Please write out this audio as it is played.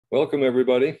Welcome,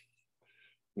 everybody.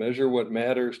 Measure what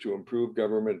matters to improve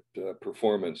government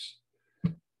performance.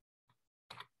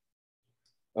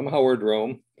 I'm Howard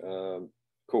Rome,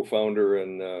 co-founder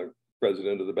and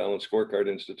president of the Balanced Scorecard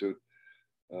Institute.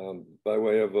 By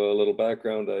way of a little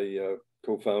background, I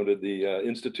co-founded the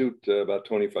Institute about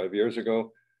 25 years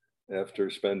ago after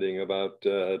spending about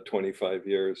 25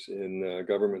 years in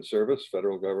government service,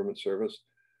 federal government service.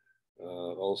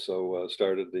 Also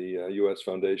started the U.S.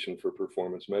 Foundation for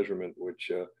Performance Measurement,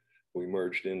 which we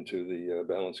merged into the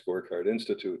Balanced Scorecard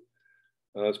Institute.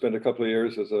 Spent a couple of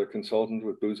years as a consultant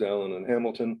with Booz Allen and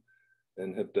Hamilton,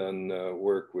 and have done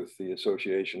work with the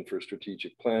Association for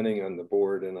Strategic Planning on the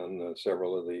board and on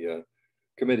several of the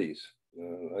committees.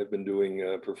 I've been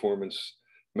doing performance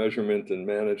measurement and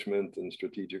management and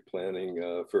strategic planning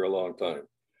for a long time.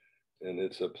 And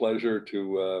it's a pleasure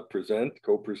to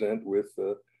co-present with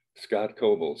Scott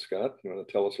Coble. Scott, you want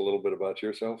to tell us a little bit about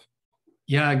yourself?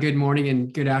 Yeah, good morning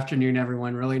and good afternoon,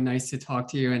 everyone. Really nice to talk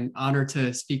to you and honored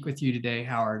to speak with you today,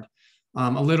 Howard.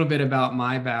 A little bit about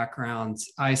my background.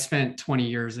 I spent 20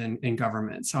 years in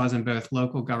government. So I was in both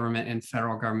local government and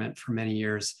federal government for many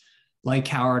years. Like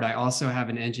Howard, I also have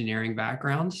an engineering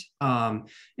background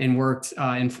and worked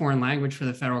in foreign language for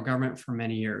the federal government for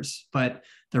many years. But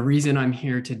the reason I'm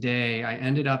here today, I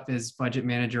ended up as budget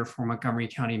manager for Montgomery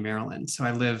County, Maryland. So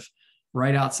I live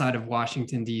right outside of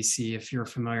Washington, D.C., if you're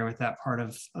familiar with that part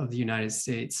of the United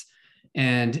States.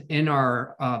 And in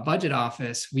our budget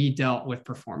office, we dealt with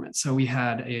performance. So we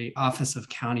had an Office of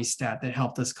County Stat that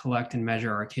helped us collect and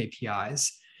measure our KPIs.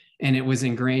 And it was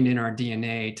ingrained in our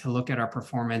DNA to look at our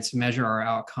performance, measure our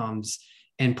outcomes,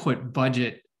 and put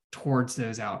budget towards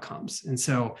those outcomes. And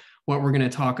so what we're going to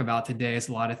talk about today is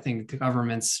a lot of things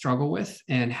governments struggle with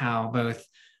and how both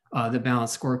the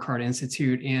Balanced Scorecard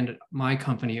Institute and my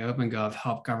company, OpenGov,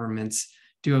 help governments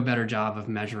do a better job of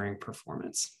measuring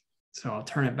performance. So I'll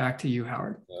turn it back to you,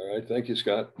 Howard. All right, thank you,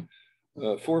 Scott.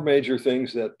 Four major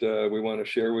things that we want to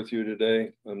share with you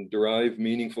today. Derive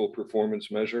meaningful performance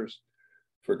measures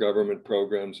for government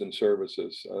programs and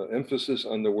services. Emphasis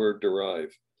on the word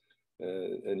derive.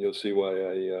 And you'll see why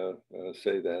I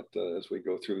say that as we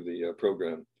go through the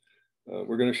program.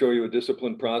 We're going to show you a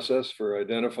disciplined process for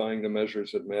identifying the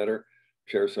measures that matter,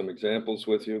 share some examples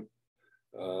with you,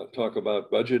 talk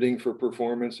about budgeting for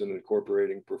performance and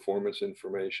incorporating performance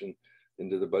information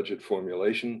into the budget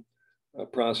formulation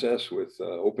process with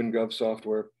OpenGov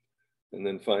software. And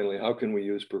then finally, how can we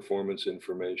use performance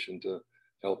information to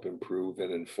help improve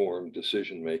and inform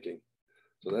decision-making?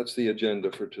 So that's the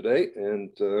agenda for today, and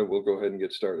we'll go ahead and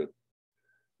get started.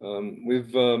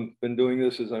 We've been doing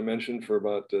this, as I mentioned, for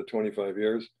about 25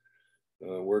 years,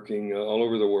 working all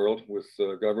over the world with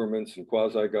governments and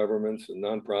quasi-governments and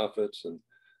nonprofits and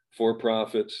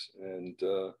for-profits, and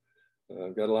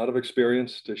I've got a lot of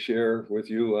experience to share with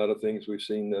you, a lot of things we've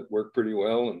seen that work pretty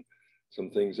well and some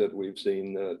things that we've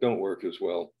seen don't work as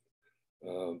well.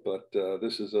 But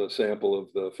this is a sample of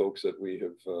the folks that we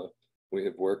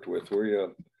have worked with. We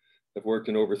have worked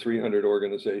in over 300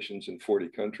 organizations in 40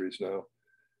 countries now.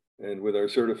 And with our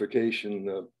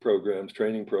certification programs,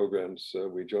 training programs,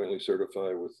 we jointly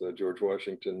certify with George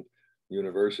Washington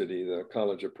University, the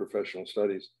College of Professional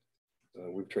Studies.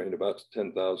 We've trained about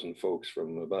 10,000 folks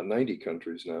from about 90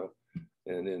 countries now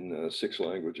and in 6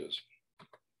 languages.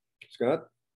 Scott?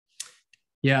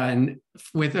 Yeah, and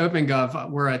with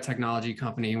OpenGov, we're a technology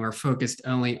company and we're focused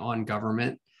only on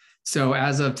government. So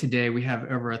as of today, we have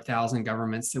over 1,000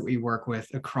 governments that we work with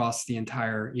across the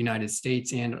entire United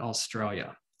States and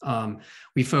Australia.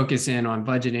 We focus in on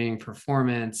budgeting,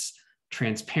 performance,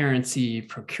 transparency,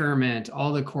 procurement,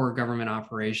 all the core government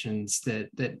operations that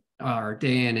are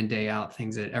day in and day out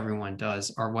things that everyone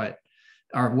does are what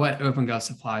OpenGov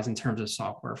supplies in terms of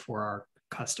software for our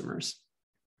customers.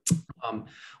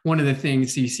 One of the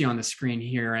things you see on the screen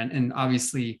here, and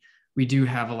obviously we do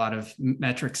have a lot of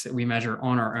metrics that we measure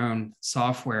on our own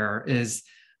software, is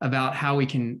about how we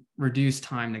can reduce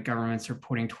time that governments are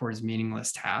putting towards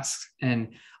meaningless tasks.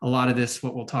 And a lot of this,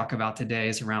 what we'll talk about today,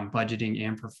 is around budgeting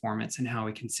and performance and how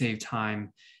we can save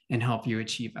time and help you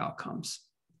achieve outcomes.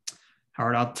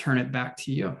 Howard, I'll turn it back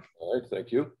to you. All right,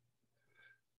 thank you.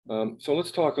 So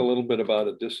let's talk a little bit about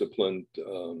a disciplined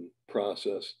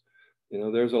process. You know,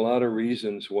 there's a lot of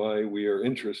reasons why we are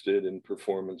interested in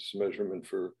performance measurement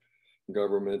for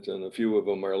government, and a few of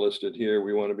them are listed here.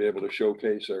 We want to be able to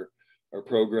showcase our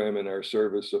program and our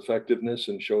service effectiveness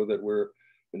and show that we're,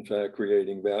 in fact,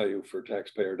 creating value for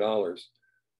taxpayer dollars.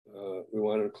 We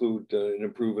want to include and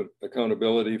improve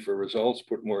accountability for results,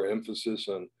 put more emphasis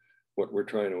on what we're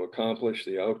trying to accomplish,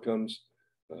 the outcomes,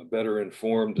 better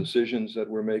inform decisions that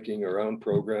we're making around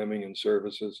programming and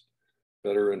services,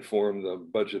 better inform the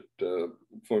budget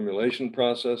formulation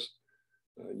process,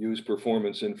 use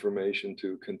performance information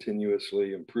to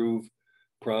continuously improve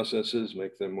processes,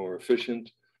 make them more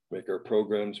efficient, make our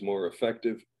programs more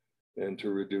effective, and to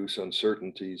reduce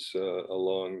uncertainties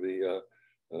along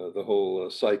the whole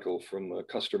cycle from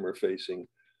customer-facing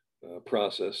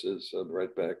processes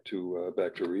right back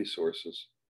to resources.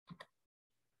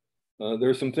 There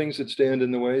are some things that stand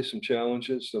in the way, some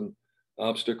challenges, some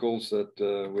obstacles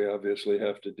that we obviously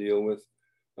have to deal with.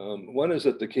 One is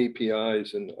that the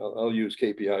KPIs, and I'll use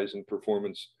KPIs and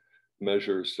performance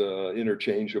measures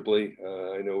interchangeably.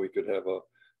 I know we could have a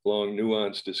long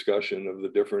nuanced discussion of the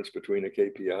difference between a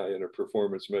KPI and a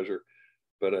performance measure,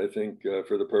 but I think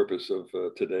for the purpose of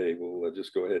today, we'll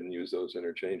just go ahead and use those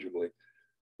interchangeably.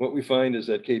 What we find is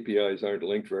that KPIs aren't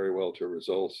linked very well to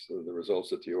results, the results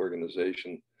that the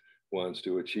organization wants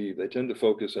to achieve. They tend to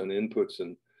focus on inputs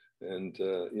and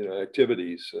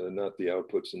activities, not the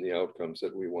outputs and the outcomes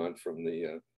that we want from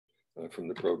the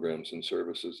programs and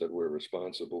services that we're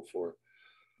responsible for.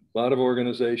 A lot of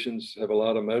organizations have a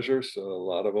lot of measures. A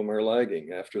lot of them are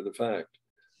lagging after the fact.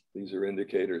 These are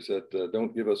indicators that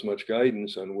don't give us much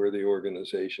guidance on where the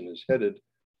organization is headed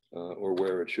or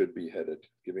where it should be headed,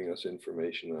 giving us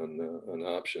information on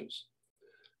options.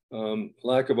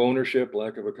 Lack of ownership,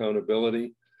 lack of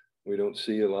accountability. We don't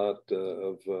see a lot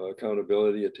of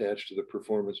accountability attached to the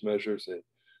performance measures.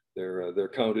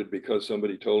 They're counted because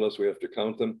somebody told us we have to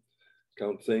count them,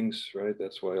 count things, right?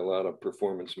 That's why a lot of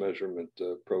performance measurement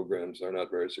programs are not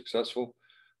very successful.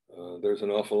 There's an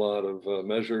awful lot of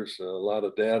measures, a lot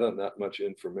of data, not much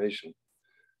information.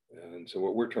 And so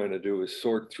what we're trying to do is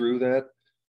sort through that,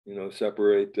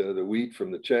 separate the wheat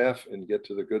from the chaff and get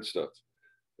to the good stuff.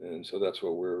 And so that's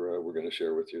what we're going to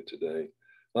share with you today.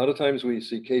 A lot of times we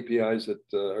see KPIs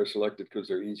that are selected because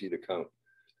they're easy to count.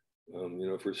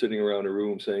 If we're sitting around a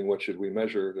room saying, what should we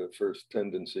measure? The first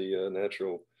tendency,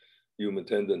 natural human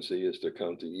tendency is to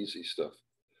count the easy stuff.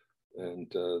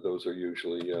 And those are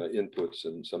usually inputs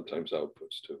and sometimes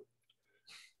outputs too.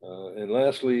 And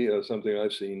lastly, something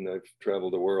I've seen, I've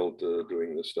traveled the world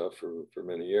doing this stuff for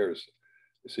many years.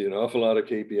 You see an awful lot of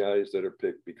KPIs that are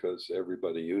picked because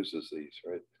everybody uses these,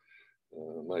 right?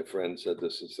 My friend said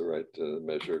this is the right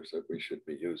measures that we should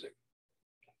be using.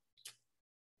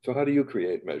 So how do you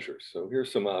create measures? So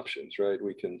here's some options, right?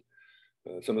 We can,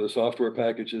 some of the software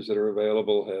packages that are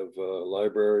available have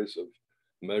libraries of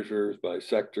measures by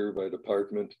sector, by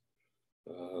department.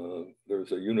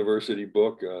 There's a university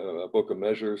book, a book of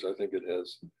measures. I think it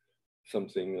has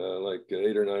something like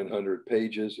 800 or 900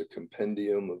 pages, a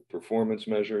compendium of performance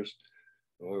measures.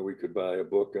 Or we could buy a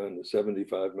book on the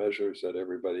 75 measures that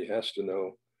everybody has to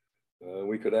know.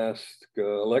 We could ask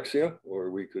Alexia, or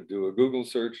we could do a Google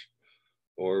search,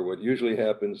 or what usually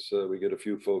happens, we get a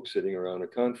few folks sitting around a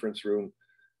conference room,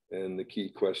 and the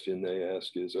key question they ask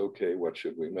is, okay, what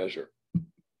should we measure?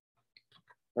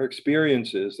 Our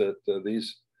experience is that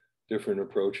these different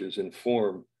approaches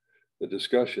inform the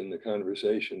discussion, the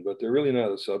conversation, but they're really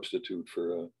not a substitute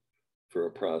for a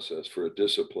process, for a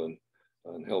discipline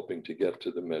on helping to get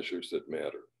to the measures that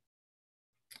matter.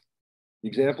 The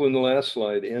example in the last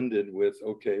slide ended with,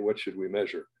 okay, what should we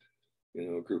measure?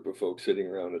 A group of folks sitting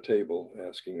around a table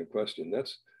asking a question.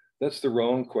 That's the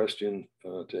wrong question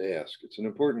to ask. It's an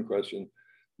important question,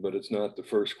 but it's not the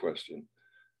first question.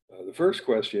 The first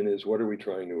question is, what are we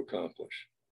trying to accomplish?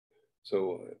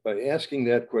 So by asking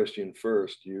that question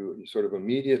first, you sort of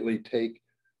immediately take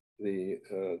the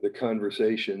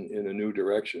conversation in a new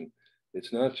direction.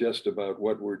 It's not just about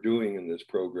what we're doing in this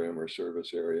program or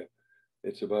service area.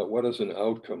 It's about what does an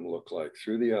outcome look like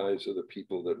through the eyes of the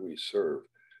people that we serve.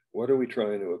 What are we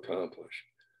trying to accomplish?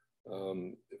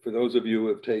 For those of you who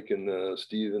have taken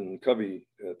Stephen Covey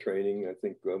training, I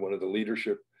think one of the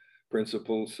leadership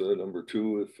principles, number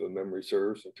 2, if memory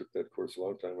serves, I took that course a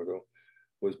long time ago,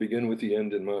 was begin with the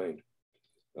end in mind.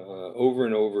 Over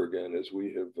and over again, as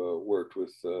we have worked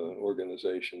with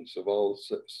organizations of all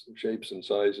shapes and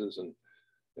sizes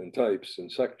and types and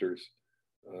sectors,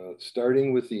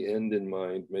 starting with the end in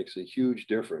mind makes a huge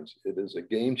difference. It is a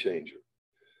game changer.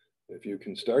 If you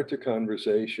can start the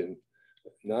conversation,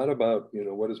 not about,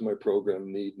 what does my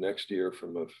program need next year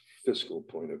from a fiscal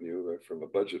point of view or from a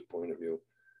budget point of view,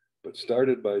 but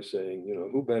started by saying,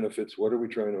 who benefits, what are we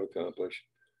trying to accomplish?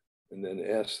 And then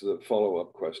ask the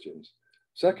follow-up questions.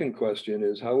 Second question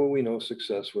is, how will we know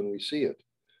success when we see it?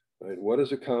 Right? What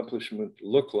does accomplishment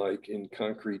look like in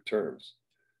concrete terms?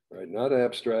 Right? Not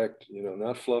abstract,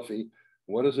 not fluffy.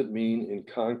 What does it mean in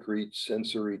concrete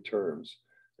sensory terms?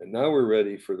 And now we're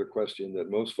ready for the question that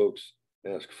most folks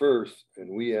ask first,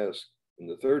 and we ask in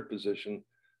the third position,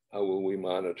 how will we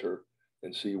monitor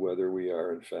and see whether we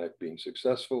are in fact being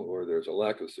successful or there's a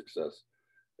lack of success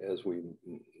as we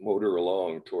motor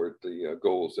along toward the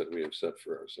goals that we have set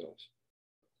for ourselves.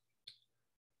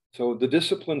 So the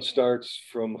discipline starts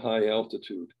from high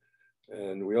altitude.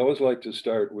 And we always like to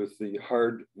start with the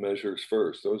hard measures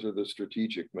first. Those are the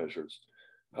strategic measures.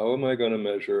 How am I going to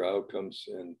measure outcomes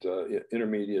and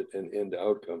intermediate and end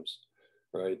outcomes,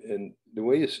 right? And the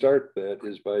way you start that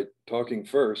is by talking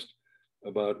first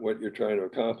about what you're trying to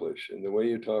accomplish. And the way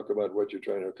you talk about what you're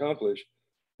trying to accomplish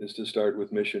is to start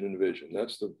with mission and vision.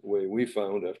 That's the way we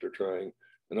found after trying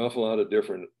an awful lot of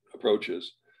different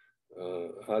approaches.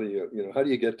 How do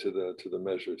you get to the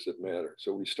measures that matter?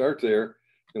 So we start there,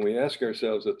 and we ask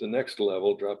ourselves at the next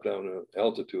level, drop down to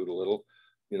altitude a little,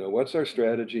 what's our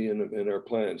strategy and our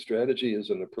plan? Strategy is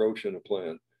an approach and a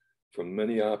plan from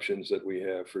many options that we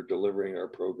have for delivering our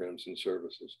programs and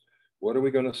services. What are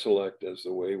we going to select as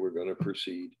the way we're going to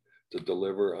proceed to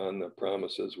deliver on the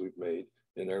promises we've made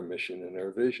in our mission and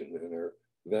our vision and our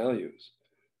values?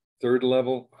 Third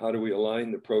level, how do we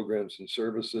align the programs and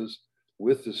services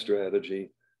with the strategy?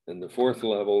 And the fourth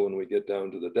level, when we get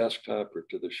down to the desktop or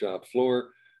to the shop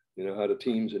floor, how do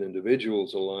teams and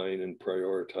individuals align and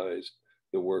prioritize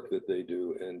the work that they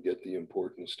do and get the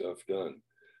important stuff done?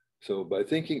 So by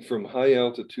thinking from high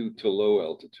altitude to low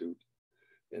altitude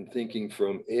and thinking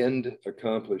from end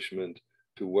accomplishment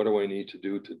to what do I need to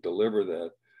do to deliver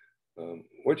that,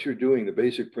 what you're doing, the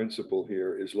basic principle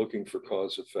here is looking for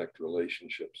cause-effect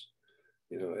relationships.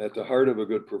 At the heart of a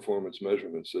good performance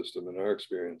measurement system, in our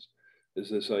experience, is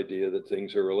this idea that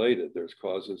things are related. There's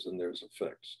causes and there's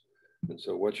effects. And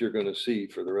so what you're going to see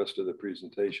for the rest of the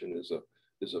presentation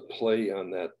is a play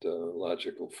on that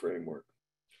logical framework.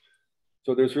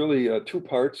 So there's really two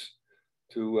parts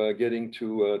to getting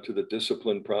to the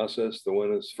discipline process.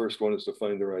 The first one is to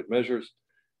find the right measures.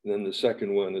 And then the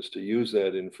second one is to use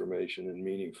that information in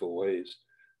meaningful ways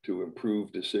to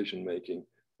improve decision-making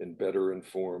and better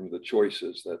inform the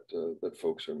choices that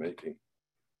folks are making.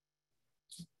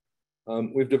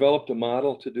 We've developed a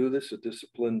model to do this, a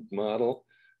disciplined model,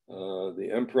 the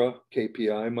EMPRA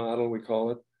KPI model, we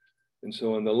call it. And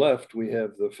so on the left, we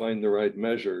have the find the right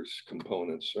measures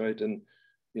components, right? And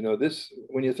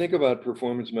when you think about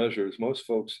performance measures, most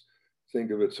folks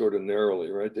think of it sort of narrowly,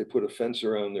 right? They put a fence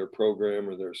around their program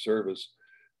or their service,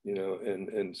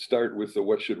 and start with the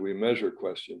what should we measure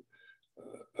question.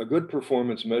 A good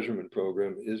performance measurement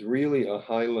program is really a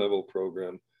high-level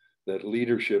program that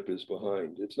leadership is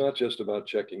behind. It's not just about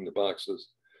checking the boxes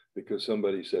because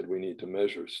somebody said we need to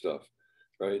measure stuff,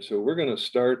 right? So we're going to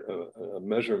start a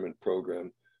measurement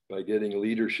program by getting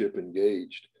leadership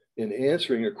engaged in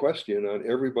answering a question on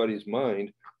everybody's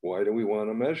mind. Why do we want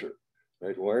to measure,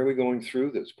 right? Why are we going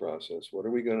through this process?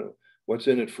 What's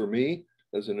in it for me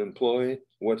as an employee?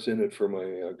 What's in it for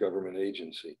my government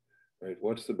agency, right?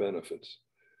 What's the benefits?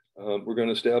 We're going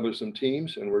to establish some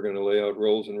teams, and we're going to lay out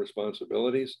roles and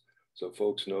responsibilities so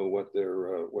folks know what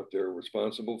they're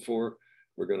responsible for.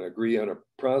 We're going to agree on a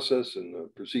process and the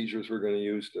procedures we're going to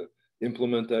use to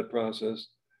implement that process.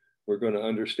 We're going to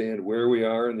understand where we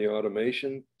are in the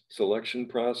automation selection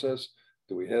process.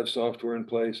 Do we have software in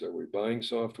place? Are we buying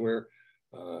software?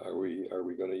 Are we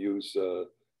going to use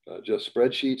just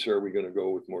spreadsheets, or are we going to go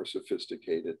with more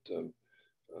sophisticated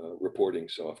reporting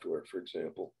software, for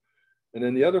example? And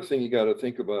then the other thing you got to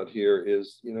think about here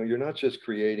is, you're not just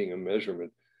creating a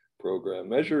measurement program.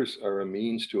 Measures are a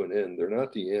means to an end. They're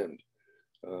not the end.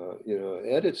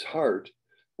 At its heart,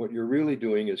 what you're really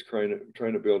doing is trying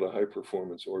to build a high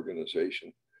performance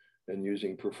organization and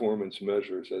using performance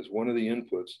measures as one of the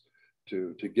inputs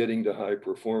to getting to high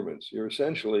performance. You're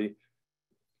essentially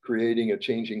creating a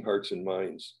changing hearts and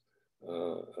minds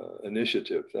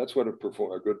initiative. That's what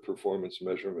a good performance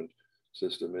measurement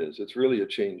system is. It's really a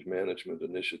change management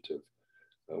initiative,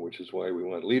 which is why we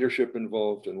want leadership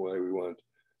involved and why we want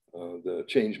the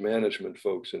change management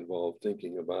folks involved,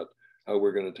 thinking about how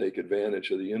we're going to take advantage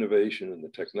of the innovation and the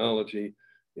technology,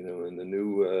 and the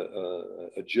new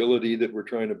agility that we're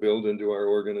trying to build into our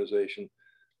organization.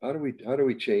 How do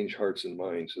we change hearts and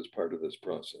minds as part of this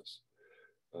process?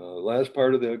 Last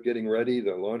part of the getting ready,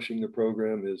 the launching the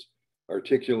program, is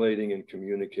articulating and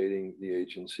communicating the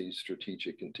agency's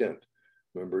strategic intent.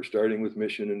 Remember, starting with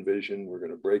mission and vision, we're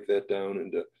going to break that down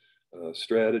into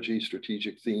strategy,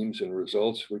 strategic themes, and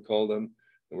results, we call them.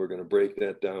 And we're going to break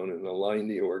that down and align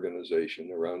the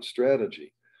organization around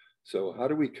strategy. So how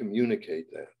do we communicate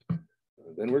that?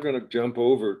 Then we're going to jump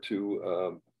over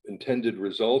to intended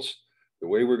results. The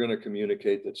way we're going to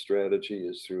communicate that strategy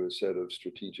is through a set of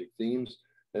strategic themes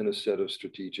and a set of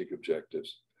strategic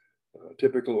objectives.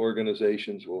 Typical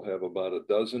organizations will have about a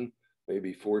dozen,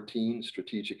 maybe 14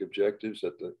 strategic objectives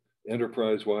at the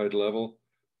enterprise-wide level.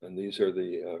 And these are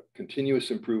the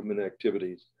continuous improvement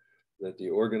activities that the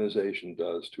organization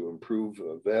does to improve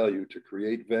value, to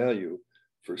create value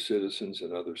for citizens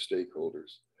and other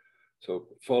stakeholders. So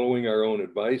following our own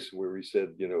advice, where we said,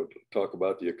 talk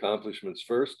about the accomplishments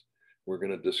first, we're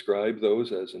going to describe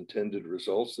those as intended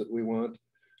results that we want.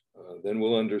 Then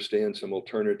we'll understand some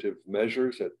alternative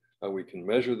measures at how we can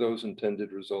measure those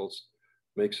intended results,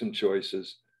 make some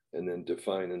choices, and then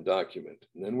define and document.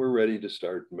 And then we're ready to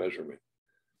start measurement.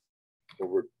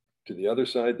 Over to the other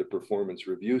side, the performance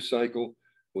review cycle.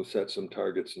 We'll set some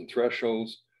targets and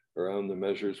thresholds around the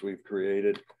measures we've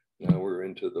created. Now we're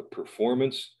into the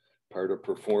performance. Part of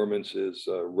performance is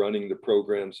running the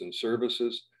programs and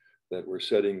services that we're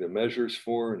setting the measures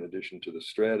for, in addition to the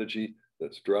strategy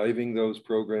that's driving those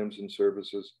programs and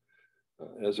services.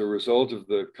 As a result of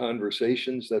the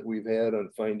conversations that we've had on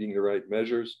finding the right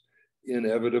measures,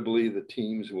 inevitably the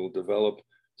teams will develop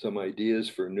some ideas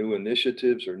for new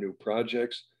initiatives or new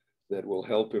projects that will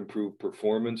help improve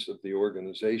performance of the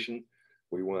organization.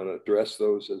 We want to address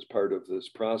those as part of this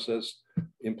process,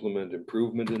 implement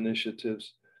improvement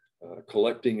initiatives,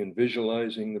 collecting and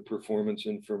visualizing the performance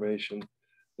information.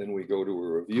 Then we go to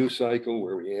a review cycle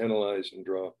where we analyze and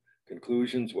draw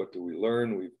conclusions. What do we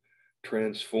learn? We've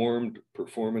transformed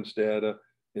performance data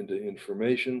into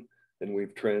information, and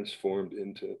we've transformed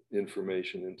into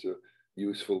information into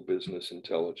useful business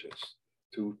intelligence.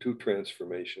 Two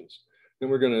transformations. Then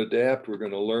we're going to adapt, we're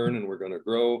going to learn, and we're going to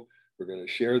grow. We're going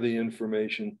to share the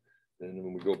information. And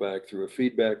when we go back through a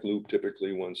feedback loop,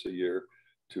 typically once a year,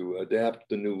 to adapt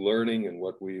the new learning and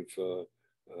what we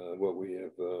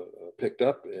have picked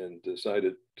up and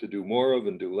decided to do more of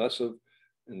and do less of,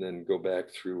 and then go back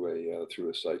through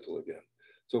a cycle again.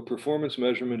 So performance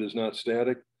measurement is not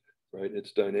static, right?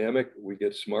 It's dynamic. We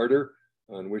get smarter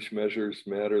on which measures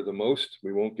matter the most.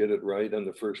 We won't get it right on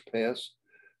the first pass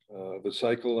of a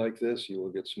cycle like this. You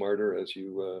will get smarter as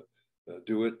you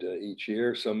do it each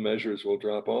year. Some measures will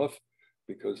drop off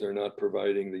because they're not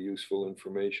providing the useful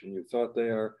information you thought they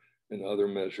are, and other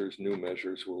measures, new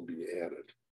measures, will be added.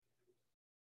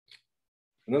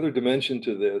 Another dimension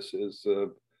to this is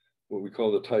what we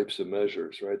call the types of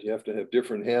measures, right? You have to have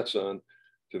different hats on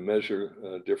to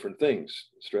measure different things.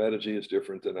 Strategy is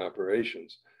different than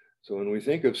operations. So when we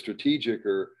think of strategic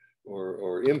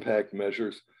or impact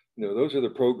measures, those are the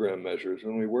program measures.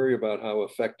 When we worry about how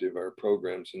effective our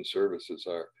programs and services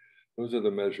are, those are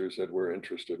the measures that we're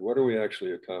interested in. What are we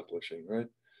actually accomplishing, right?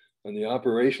 On the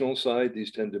operational side,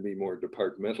 these tend to be more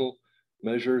departmental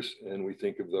measures, and we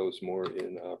think of those more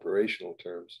in operational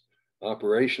terms.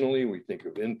 Operationally, we think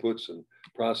of inputs and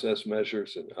process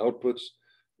measures and outputs,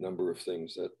 number of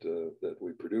things that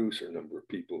we produce or number of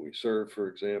people we serve, for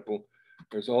example.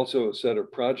 There's also a set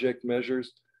of project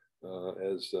measures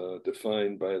as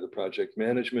defined by the Project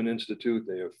Management Institute.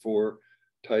 They have 4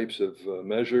 types of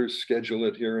measures: schedule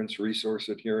adherence, resource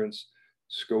adherence,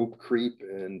 scope creep,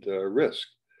 and risk.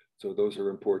 So those are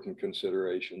important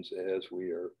considerations as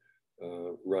we are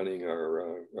running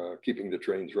keeping the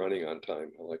trains running on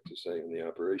time, I like to say, on the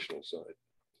operational side.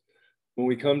 When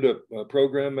we come to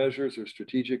program measures or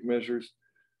strategic measures,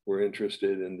 we're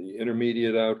interested in the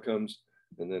intermediate outcomes,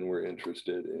 and then we're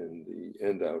interested in the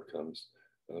end outcomes.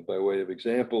 By way of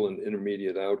example, an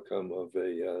intermediate outcome of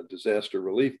a disaster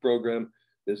relief program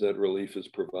is that relief is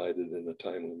provided in a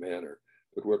timely manner.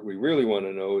 But what we really want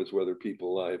to know is whether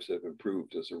people's lives have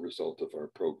improved as a result of our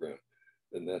program,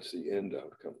 and that's the end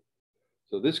outcome.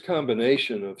 So this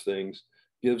combination of things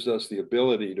gives us the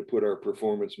ability to put our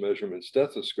performance measurement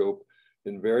stethoscope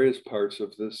in various parts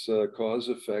of this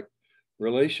cause-effect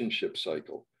relationship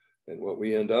cycle. And what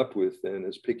we end up with then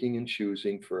is picking and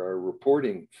choosing for our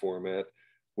reporting format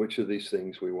which of these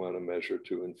things we want to measure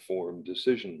to inform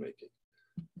decision-making.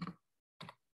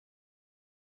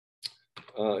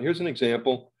 Here's an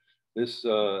example. This,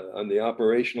 on the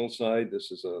operational side,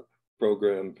 this is a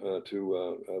program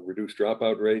to reduce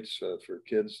dropout rates for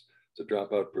kids. It's a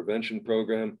dropout prevention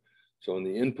program. So on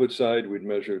the input side, we'd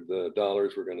measure the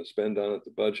dollars we're going to spend on it,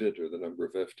 the budget, or the number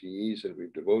of FTEs that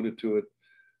we've devoted to it.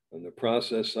 On the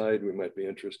process side, we might be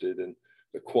interested in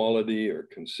the quality or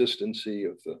consistency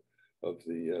of the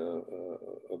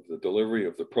delivery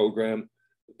of the program,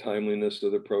 the timeliness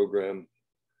of the program.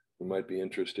 We might be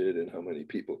interested in how many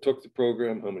people took the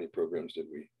program, how many programs did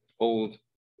we hold,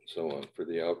 and so on for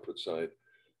the output side.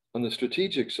 On the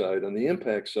strategic side, on the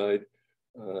impact side,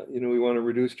 we want to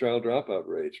reduce child dropout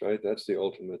rates, right? That's the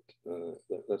ultimate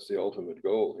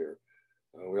goal here.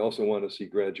 We also want to see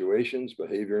graduations,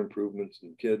 behavior improvements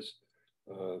in kids,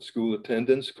 school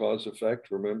attendance, cause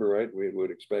effect. Remember, right? We would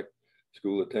expect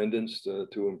school attendance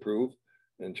to improve,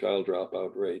 and child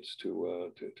dropout rates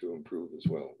to improve as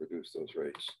well, reduce those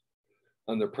rates.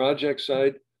 On the project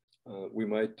side, we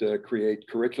might create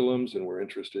curriculums, and we're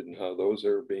interested in how those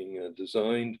are being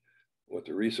designed, what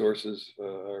the resources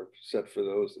are set for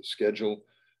those, the schedule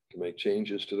to make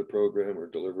changes to the program or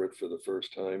deliver it for the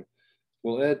first time.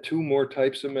 We'll add 2 more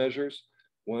types of measures.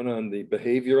 One on the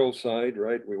behavioral side,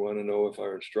 right? We want to know if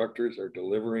our instructors are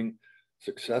delivering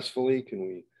successfully.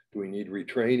 Do we need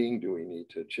retraining? Do we need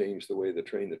to change the way the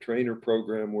train the trainer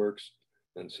program works,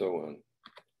 and so on?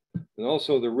 And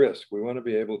also the risk. We want to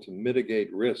be able to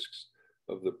mitigate risks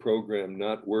of the program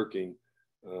not working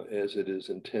as it is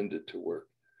intended to work.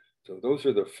 So those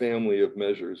are the family of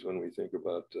measures when we think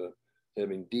about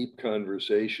having deep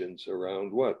conversations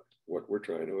around what we're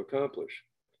trying to accomplish,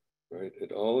 right?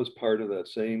 It all is part of that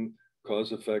same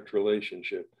cause-effect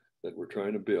relationship that we're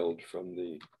trying to build from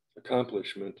the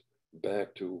accomplishment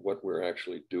back to what we're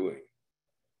actually doing.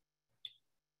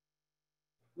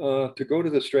 To go to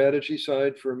the strategy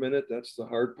side for a minute, that's the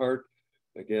hard part.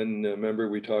 Again, remember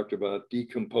we talked about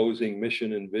decomposing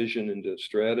mission and vision into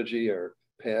strategy, our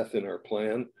path and our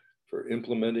plan for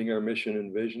implementing our mission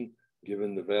and vision,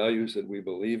 given the values that we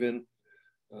believe in.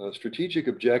 Strategic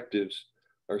objectives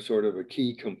are sort of a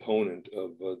key component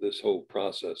of this whole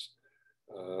process.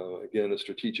 Again, a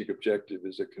strategic objective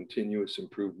is a continuous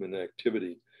improvement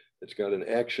activity. It's got an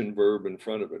action verb in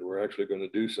front of it. We're actually going to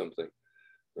do something,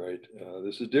 right?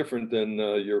 This is different than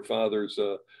your father's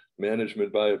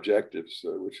management by objectives,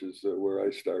 which is where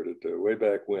I started way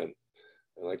back when.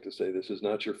 I like to say this is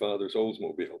not your father's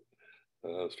Oldsmobile.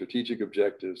 Strategic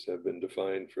objectives have been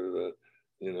defined for the,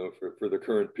 for the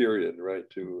current period, right?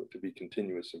 To be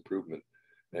continuous improvement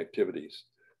activities.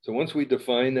 So once we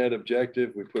define that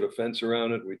objective, we put a fence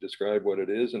around it, we describe what it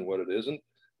is and what it isn't,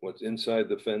 what's inside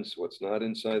the fence, what's not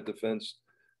inside the fence.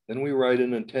 Then we write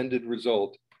an intended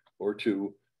result or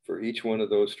 2 for each one of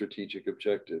those strategic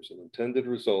objectives. An intended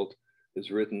result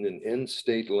is written in end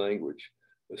state language.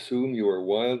 Assume you are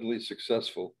wildly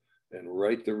successful and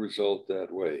write the result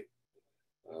that way.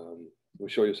 We'll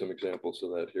show you some examples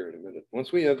of that here in a minute.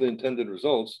 Once we have the intended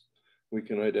results, we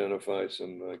can identify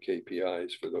some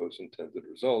KPIs for those intended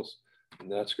results,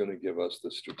 and that's going to give us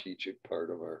the strategic part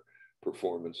of our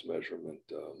performance measurement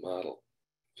model.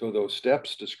 So those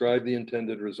steps describe the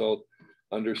intended result,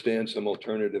 understand some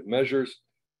alternative measures,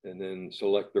 and then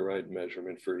select the right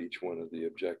measurement for each one of the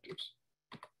objectives.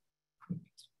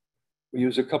 We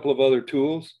use a couple of other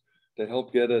tools to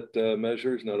help get at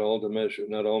measures. Not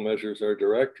all measures are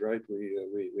direct, right?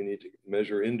 We need to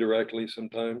measure indirectly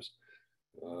sometimes.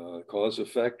 Cause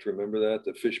effect, remember that?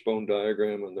 The fishbone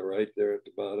diagram on the right there at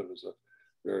the bottom is a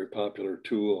very popular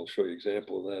tool. I'll show you an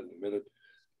example of that in a minute.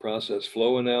 Process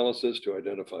flow analysis to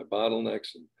identify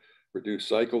bottlenecks and reduce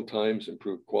cycle times,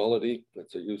 improve quality.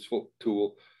 That's a useful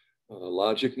tool.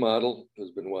 Logic model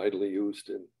has been widely used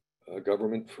in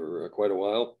government for quite a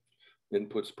while.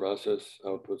 Inputs, process,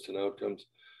 outputs, and outcomes.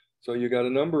 So you got a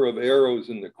number of arrows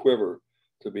in the quiver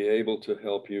to be able to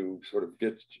help you sort of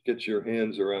get your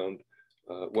hands around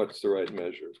what's the right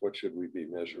measures, what should we be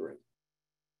measuring.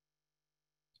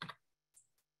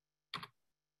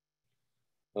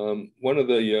 One of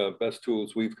the best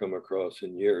tools we've come across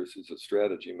in years is a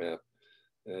strategy map.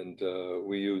 And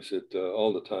we use it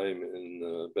all the time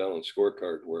in balanced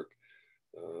scorecard work.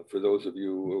 For those of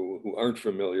you who aren't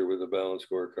familiar with a balanced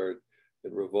scorecard,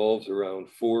 it revolves around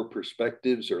 4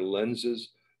 perspectives or lenses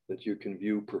that you can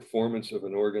view performance of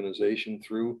an organization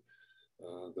through.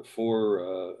 The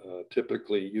 4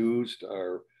 typically used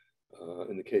are,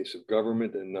 in the case of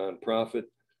government and nonprofit,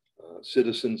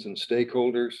 citizens and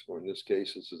stakeholders, or in this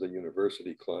case, this is a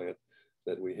university client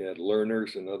that we had,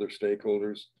 learners and other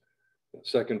stakeholders. The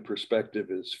second perspective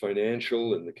is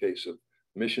financial. In the case of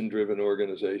mission-driven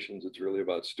organizations, it's really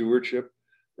about stewardship,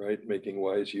 right? Making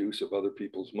wise use of other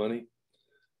people's money.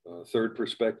 Third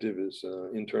perspective is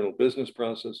internal business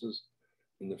processes.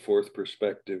 And the fourth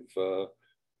perspective,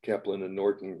 Kaplan and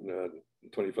Norton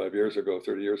 25 years ago,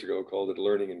 30 years ago, called it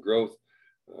learning and growth.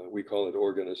 We call it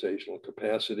organizational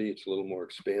capacity. It's a little more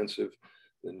expansive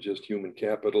than just human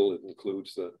capital. It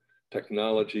includes the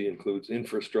technology, includes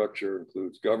infrastructure,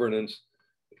 includes governance,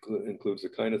 includes the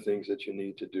kind of things that you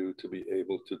need to do to be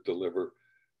able to deliver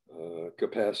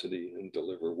capacity and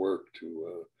deliver work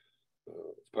to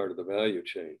part of the value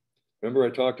chain. Remember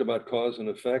I talked about cause and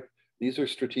effect? These are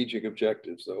strategic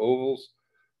objectives. The ovals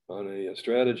on a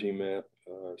strategy map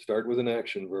start with an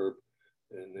action verb,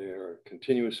 and they are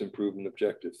continuous improvement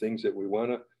objective, things that we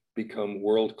want to become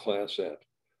world-class at.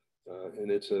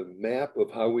 And it's a map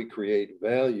of how we create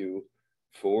value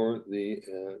for the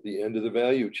end of the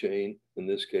value chain, in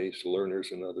this case,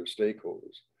 learners and other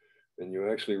stakeholders. And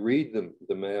you actually read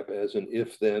the map as an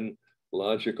if-then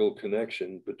logical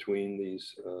connection between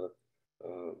these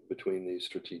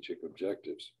strategic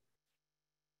objectives.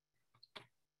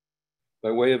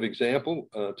 By way of example,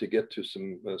 to get to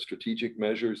some strategic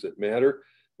measures that matter,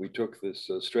 we took this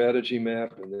strategy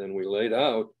map and then we laid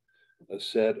out a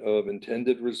set of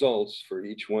intended results for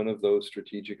each one of those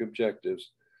strategic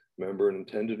objectives. Remember, an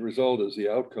intended result is the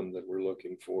outcome that we're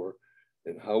looking for.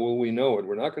 And how will we know it?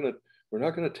 We're not going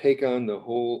to take on the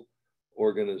whole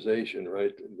organization,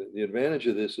 right? The advantage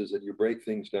of this is that you break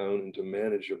things down into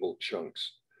manageable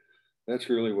chunks. That's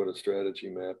really what a strategy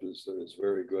map is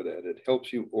very good at. It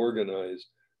helps you organize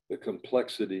the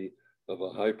complexity of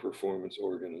a high performance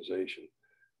organization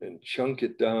and chunk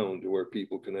it down to where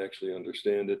people can actually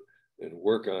understand it and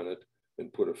work on it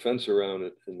and put a fence around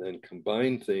it and then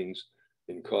combine things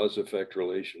in cause-effect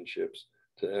relationships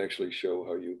to actually show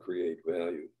how you create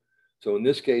value. So in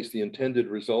this case, the intended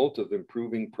result of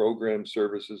improving program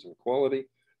services and quality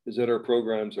is that our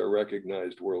programs are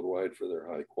recognized worldwide for their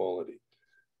high quality.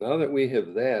 Now that we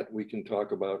have that, we can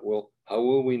talk about, well, how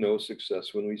will we know success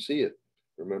when we see it?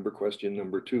 Remember question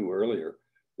number 2 earlier.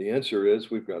 The answer is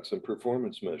we've got some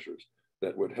performance measures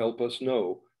that would help us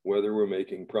know whether we're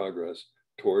making progress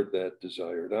toward that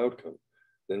desired outcome.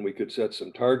 Then we could set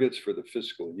some targets for the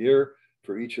fiscal year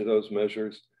for each of those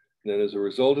measures. And then as a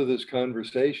result of this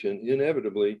conversation,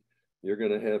 inevitably, you're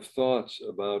going to have thoughts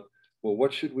about, well,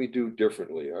 what should we do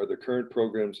differently? Are the current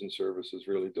programs and services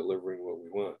really delivering what we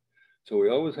want? So we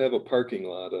always have a parking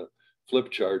lot, a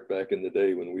flip chart back in the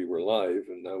day when we were live,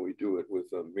 and now we do it with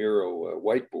a Miro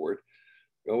whiteboard.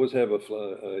 We always have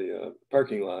a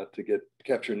parking lot to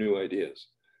capture new ideas,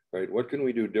 right? What can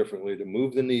we do differently to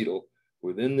move the needle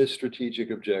within this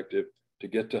strategic objective to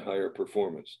get to higher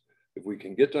performance? If we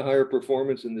can get to higher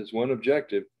performance in this one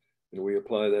objective, and we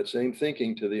apply that same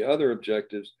thinking to the other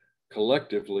objectives,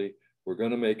 collectively, we're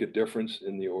going to make a difference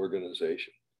in the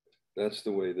organization. That's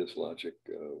the way this logic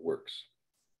works.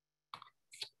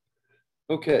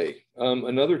 Okay,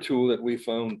 another tool that we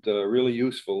found really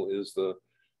useful is the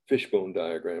fishbone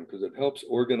diagram, because it helps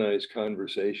organize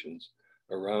conversations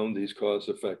around these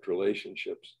cause-effect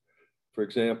relationships. For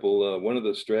example, one of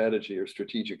the strategy or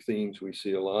strategic themes we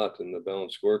see a lot in the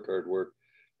balanced scorecard work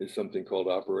is something called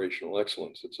operational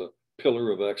excellence. It's a pillar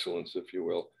of excellence, if you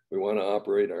will. We want to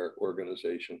operate our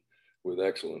organization with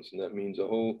excellence, and that means a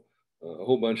whole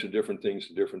bunch of different things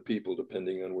to different people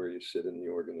depending on where you sit in the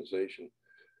organization.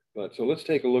 But so let's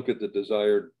take a look at the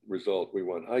desired result. We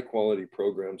want high quality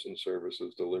programs and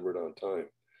services delivered on time.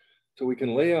 So we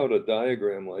can lay out a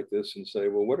diagram like this and say,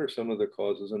 well, what are some of the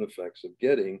causes and effects of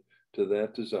getting to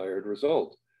that desired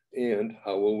result? And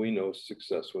how will we know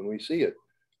success when we see it?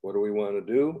 What do we want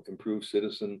to do? Improve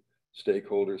citizen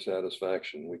stakeholder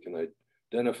satisfaction. We can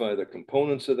identify the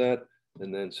components of that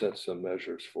and then set some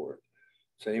measures for it.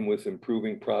 Same with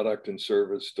improving product and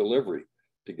service delivery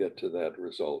to get to that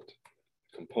result.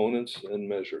 Components and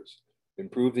measures.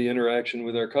 Improve the interaction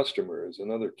with our customer is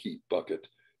another key bucket,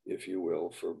 if you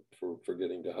will, for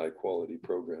getting to high quality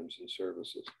programs and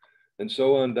services. And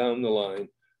so on down the line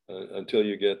until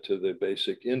you get to the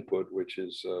basic input, which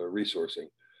is resourcing,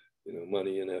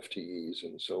 money and FTEs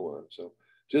and so on. So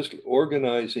just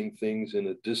organizing things in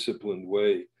a disciplined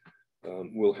way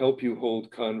will help you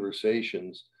hold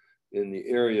conversations in the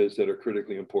areas that are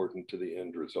critically important to the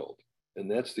end result. And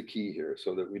that's the key here,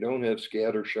 so that we don't have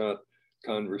scattershot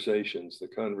conversations. The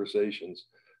conversations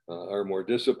are more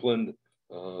disciplined,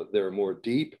 they're more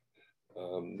deep.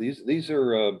 These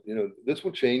are, this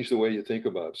will change the way you think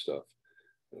about stuff.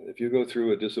 If you go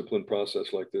through a disciplined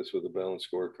process like this with a balanced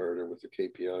scorecard or with the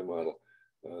KPI model,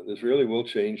 this really will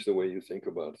change the way you think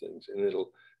about things, and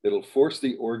it'll force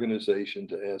the organization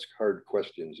to ask hard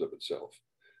questions of itself.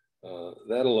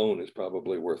 That alone is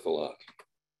probably worth a lot.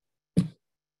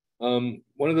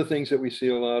 One of the things that we see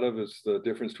a lot of is the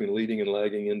difference between leading and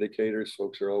lagging indicators.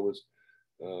 Folks are always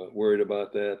worried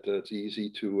about that. It's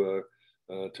easy to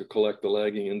collect the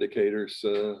lagging indicators,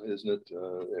 isn't it?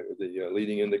 The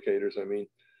leading indicators, I mean,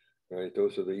 right?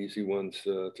 Those are the easy ones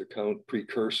to count,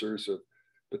 precursors of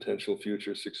potential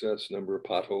future success, number of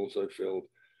potholes I filled,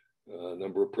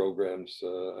 number of programs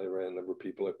I ran, number of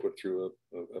people I put through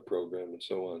a program, and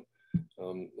so on.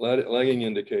 Lagging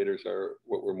indicators are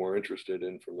what we're more interested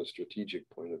in from a strategic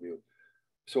point of view.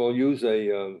 So I'll use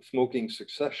a smoking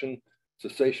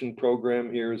cessation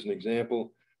program here as an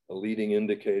example. A leading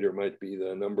indicator might be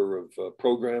the number of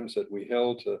programs that we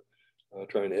held to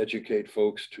try and educate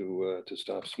folks to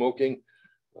stop smoking.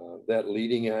 That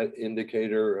leading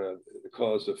indicator, the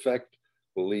cause effect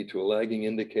will lead to a lagging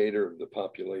indicator of the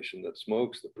population that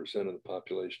smokes, the percent of the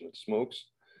population that smokes.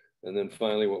 And then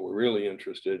finally, what we're really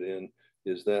interested in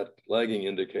is that lagging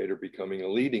indicator becoming a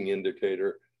leading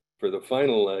indicator for the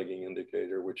final lagging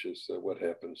indicator, which is what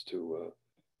happens to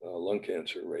lung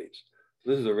cancer rates.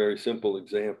 This is a very simple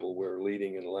example where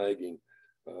leading and lagging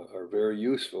are very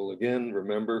useful. Again,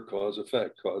 remember cause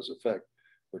effect, cause effect.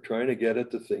 We're trying to get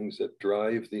at the things that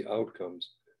drive the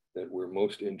outcomes that we're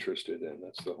most interested in.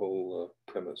 That's the whole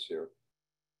premise here.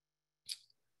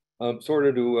 Sort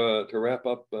of to wrap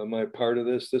up my part of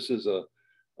this, this is a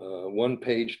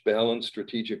one-page balanced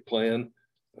strategic plan.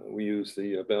 We use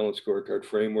the balanced scorecard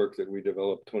framework that we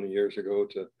developed 20 years ago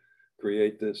to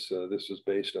create this. This was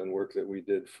based on work that we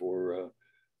did for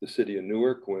the city of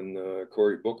Newark when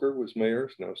Cory Booker was mayor,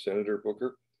 now Senator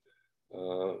Booker.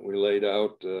 We laid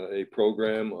out a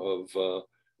program of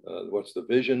what's the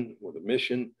vision or the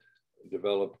mission,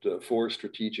 developed 4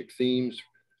 strategic themes,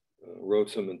 wrote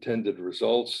some intended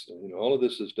results. All of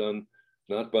this is done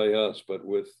not by us, but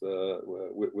with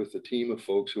the team of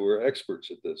folks who are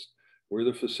experts at this. We're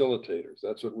the facilitators.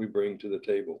 That's what we bring to the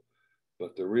table.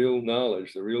 But the real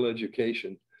knowledge, the real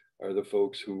education, are the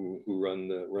folks who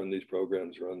run these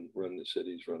programs, run the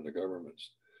cities, run the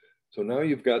governments. So now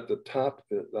you've got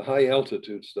the high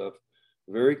altitude stuff,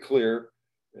 very clear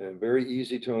and very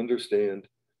easy to understand,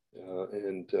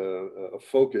 and a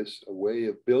focus, a way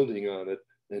of building on it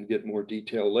and get more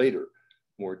detail later.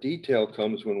 More detail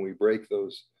comes when we break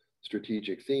those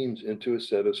strategic themes into a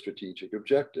set of strategic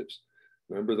objectives.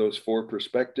 Remember those 4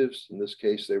 perspectives? In this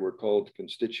case, they were called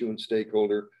constituent,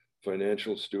 stakeholder,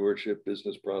 financial stewardship,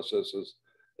 business processes,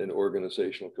 and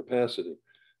organizational capacity.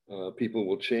 People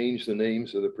will change the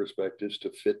names of the perspectives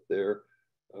to fit their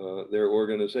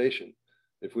organization.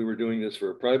 If we were doing this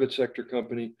for a private sector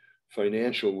company,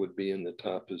 financial would be in the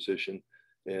top position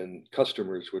and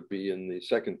customers would be in the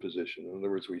second position. In other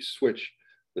words, we switch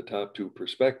the top 2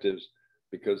 perspectives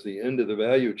because the end of the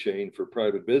value chain for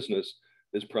private business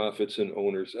is profits and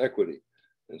owners' equity.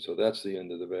 And so that's the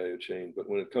end of the value chain. But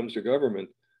when it comes to government,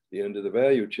 the end of the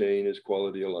value chain is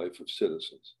quality of life of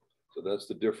citizens. So that's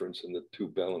the difference in the 2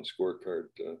 balanced scorecard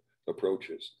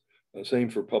approaches. Same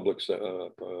for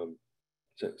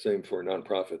same for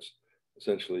nonprofits.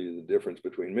 Essentially, the difference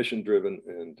between mission-driven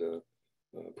and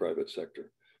private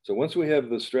sector. So once we have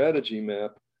the strategy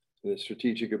map and the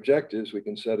strategic objectives, we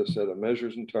can set a set of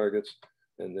measures and targets,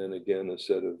 and then again, a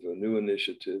set of new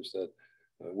initiatives that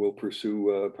we'll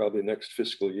pursue probably next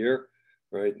fiscal year,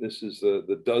 right? This is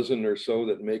the dozen or so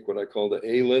that make what I call the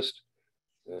A list.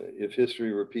 If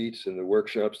history repeats and the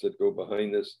workshops that go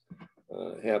behind this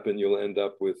happen, you'll end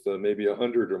up with maybe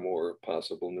 100 or more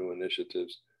possible new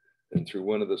initiatives. And through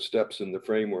one of the steps in the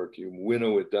framework, you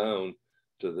winnow it down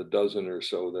to the dozen or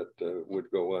so that would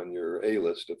go on your A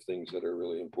list of things that are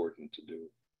really important to do.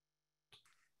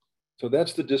 So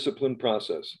that's the discipline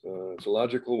process. It's a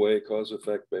logical way,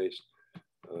 cause-effect based,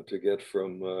 to get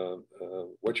from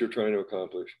what you're trying to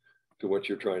accomplish to what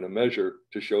you're trying to measure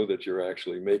to show that you're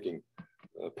actually making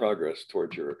progress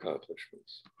towards your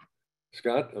accomplishments.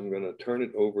 Scott, I'm going to turn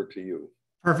it over to you.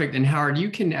 Perfect. And Howard, you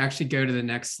can actually go to the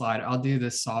next slide. I'll do the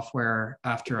software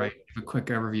after I give a quick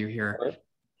overview here.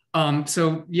 Right.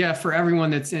 So yeah, for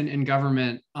everyone that's in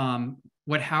government,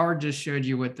 what Howard just showed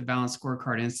you, what the Balanced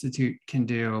Scorecard Institute can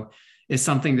do, is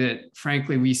something that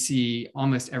frankly we see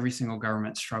almost every single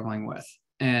government struggling with.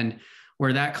 And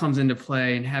where that comes into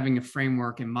play and having a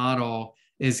framework and model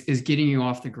is getting you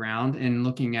off the ground and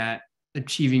looking at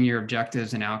achieving your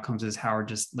objectives and outcomes as Howard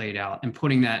just laid out, and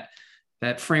putting that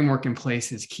framework in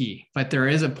place is key. But there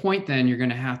is a point then you're going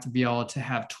to have to be able to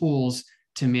have tools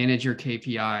to manage your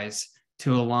KPIs,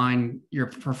 to align your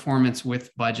performance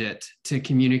with budget, to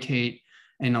communicate.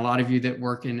 And a lot of you that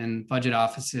work in budget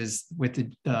offices with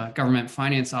the Government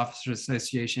Finance Officers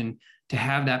Association, to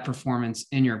have that performance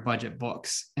in your budget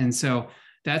books. And so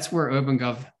that's where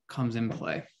OpenGov comes in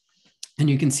play. And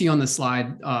you can see on the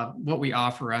slide what we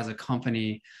offer as a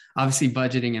company, obviously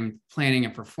budgeting and planning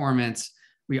and performance.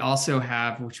 We also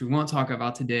have, which we won't talk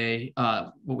about today,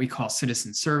 what we call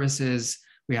citizen services.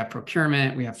 We have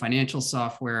procurement, we have financial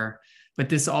software, but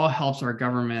this all helps our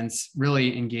governments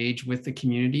really engage with the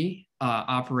community,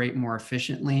 operate more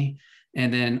efficiently,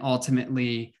 and then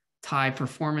ultimately tie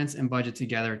performance and budget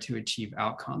together to achieve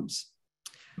outcomes.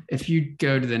 If you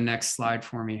go to the next slide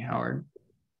for me, Howard.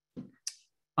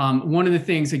 One of the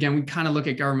things, again, we kind of look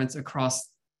at governments across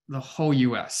the whole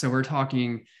US. So we're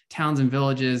talking towns and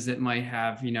villages that might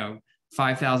have,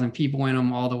 5,000 people in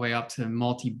them, all the way up to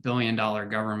multi-billion-dollar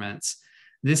governments.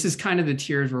 This is kind of the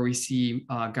tiers where we see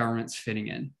governments fitting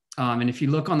in. And if you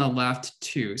look on the left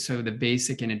too, so the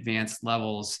basic and advanced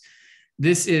levels,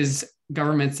 This is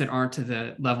governments that aren't to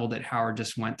the level that Howard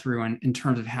just went through in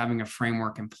terms of having a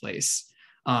framework in place.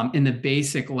 In the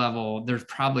basic level, there's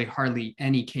probably hardly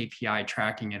any KPI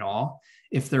tracking at all.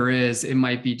 If there is, it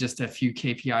might be just a few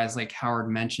KPIs like Howard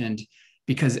mentioned,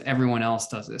 because everyone else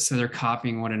does this. So they're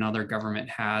copying what another government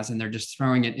has, and they're just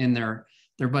throwing it in their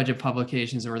budget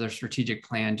publications or their strategic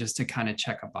plan just to kind of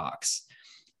check a box.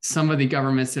 Some of the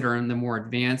governments that are in the more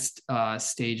advanced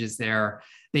stages there,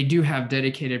 they do have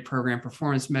dedicated program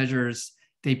performance measures.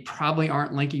 They probably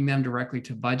aren't linking them directly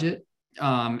to budget.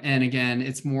 And again,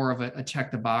 it's more of a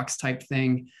check the box type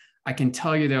thing. I can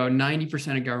tell you though,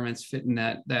 90% of governments fit in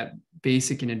that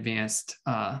basic and advanced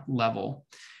level.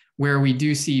 Where we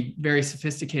do see very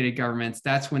sophisticated governments,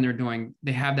 that's when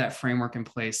they have that framework in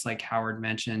place, like Howard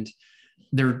mentioned.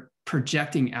 They're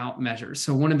projecting out measures.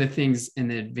 So one of the things in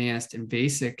the advanced and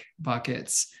basic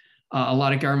buckets, a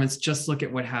lot of governments just look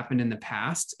at what happened in the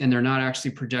past, and they're not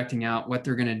actually projecting out what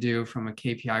they're going to do from a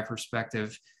KPI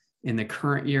perspective in the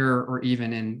current year or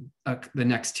even in the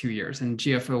next 2 years. And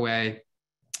GFOA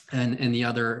and the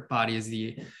other body is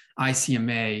the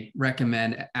ICMA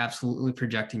recommend absolutely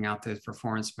projecting out those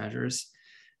performance measures.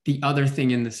 The other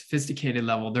thing in the sophisticated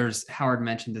level, Howard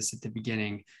mentioned this at the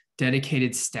beginning,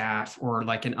 dedicated staff or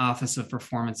like an Office of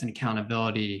Performance and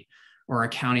Accountability or a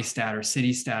county stat or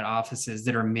city stat offices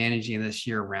that are managing this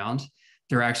year round.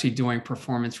 They're actually doing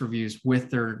performance reviews with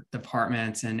their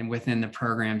departments and within the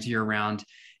programs year round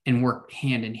and work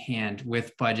hand in hand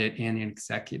with budget and the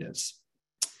executives.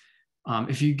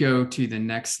 If you go to the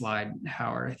next slide,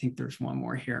 Howard, I think there's one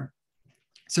more here.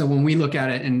 So when we look at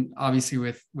it, and obviously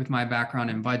with my background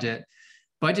in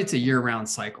budget's a year-round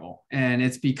cycle, and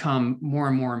it's become more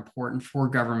and more important for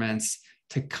governments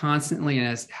to constantly, and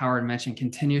as Howard mentioned,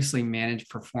 continuously manage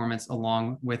performance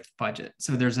along with budget.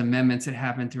 So there's amendments that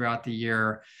happen throughout the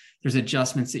year. There's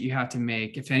adjustments that you have to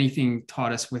make. If anything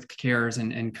taught us with CARES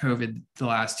and COVID the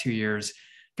last 2 years,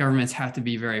 governments have to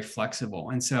be very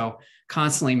flexible. And so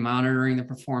constantly monitoring the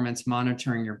performance,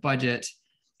 monitoring your budget,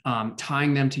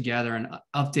 tying them together and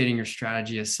updating your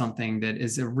strategy is something that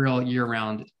is a real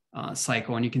year-round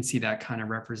cycle. And you can see that kind of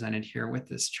represented here with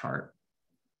this chart.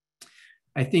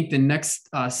 I think the next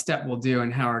step we'll do,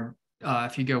 and Howard,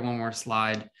 if you go one more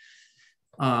slide,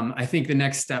 I think the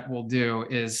next step we'll do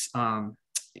is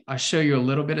I'll show you a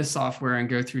little bit of software and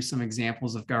go through some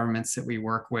examples of governments that we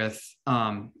work with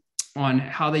on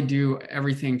how they do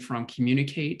everything from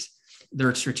communicate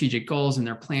their strategic goals and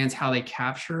their plans, how they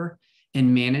capture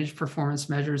and manage performance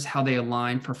measures, how they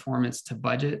align performance to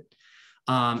budget,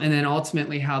 and then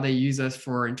ultimately how they use us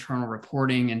for internal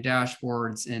reporting and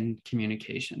dashboards and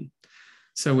communication.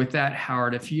 So with that,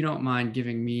 Howard, if you don't mind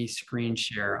giving me screen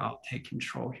share, I'll take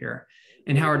control here.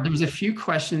 And Howard, there was a few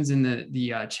questions in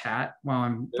the chat while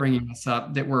I'm bringing this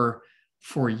up that were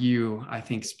for you, I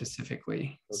think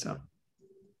specifically. Okay. So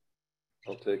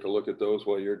I'll take a look at those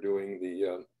while you're doing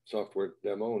the software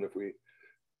demo, and if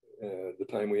the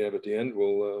time we have at the end,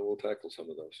 we'll tackle some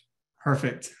of those.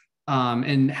 Perfect.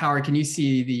 And Howard, can you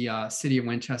see the City of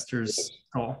Winchester's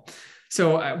goal?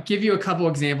 So I'll give you a couple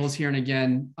examples here. And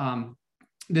again,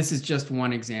 this is just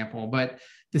one example, but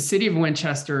the City of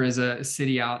Winchester is a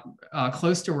city out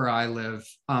close to where I live,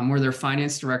 where their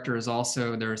finance director is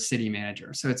also their city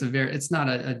manager. So it's not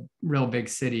a real big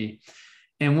city.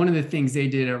 And one of the things they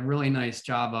did a really nice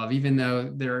job of, even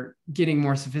though they're getting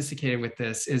more sophisticated with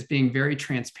this, is being very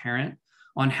transparent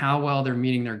on how well they're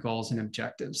meeting their goals and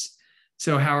objectives.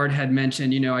 So Howard had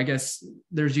mentioned, I guess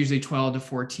there's usually 12 to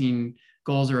 14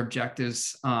 goals or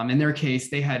objectives. In their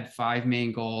case, they had 5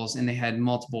 main goals and they had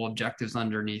multiple objectives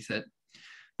underneath it.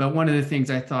 But one of the things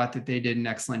I thought that they did an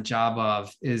excellent job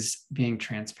of is being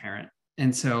transparent.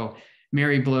 And so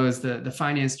Mary Blows, the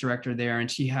finance director there, and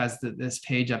she has this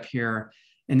page up here.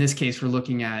 In this case, we're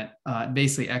looking at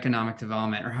basically economic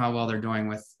development, or how well they're doing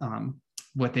with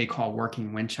what they call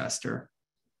working Winchester.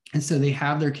 And so they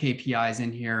have their KPIs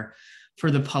in here for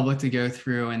the public to go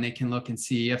through, and they can look and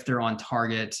see if they're on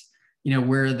target,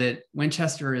 where that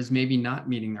Winchester is maybe not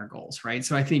meeting their goals, right?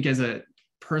 So I think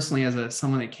personally, as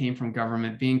someone that came from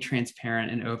government, being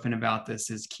transparent and open about this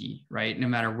is key, right? No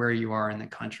matter where you are in the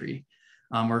country.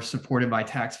 We're supported by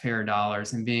taxpayer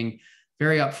dollars, and being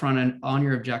very upfront on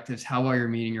your objectives, how well you're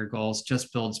meeting your goals,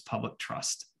 just builds public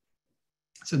trust.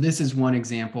 So this is one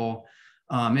example,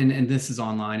 and this is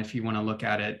online if you want to look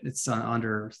at it. It's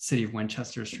under City of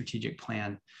Winchester Strategic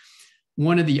Plan.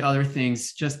 One of the other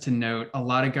things, just to note, a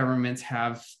lot of governments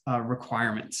have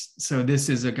requirements. So this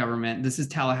is this is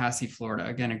Tallahassee, Florida,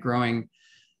 again, a growing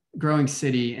growing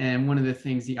city, and one of the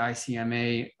things the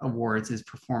ICMA awards is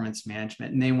performance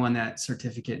management, and they won that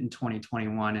certificate in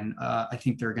 2021, and I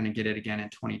think they're going to get it again in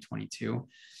 2022.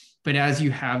 But as you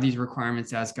have these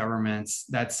requirements as governments,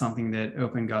 that's something that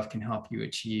OpenGov can help you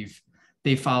achieve.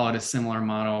 They followed a similar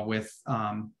model with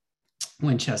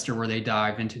Winchester, where they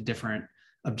dive into different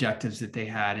objectives that they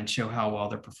had and show how well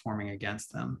they're performing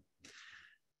against them.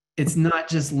 It's not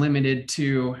just limited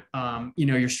to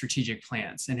your strategic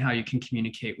plans and how you can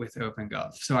communicate with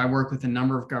OpenGov. So I work with a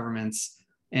number of governments,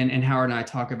 and Howard and I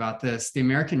talk about this. The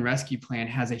American Rescue Plan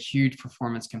has a huge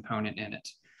performance component in it.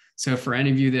 So for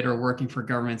any of you that are working for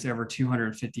governments over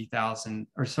 250,000,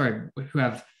 or sorry, who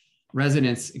have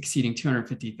residents exceeding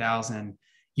 250,000,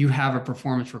 you have a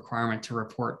performance requirement to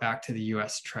report back to the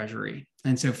US Treasury.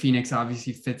 And so Phoenix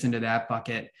obviously fits into that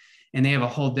bucket. And they have a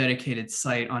whole dedicated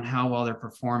site on how well they're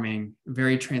performing,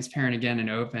 very transparent again and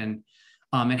open,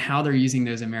 and how they're using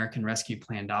those American Rescue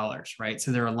Plan dollars, right?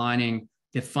 So they're aligning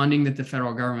the funding that the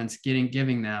federal government's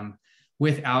giving them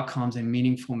with outcomes and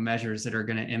meaningful measures that are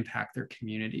going to impact their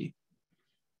community.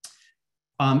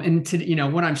 And to,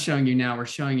 what I'm showing you now, we're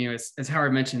showing you, as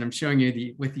Howard mentioned, I'm showing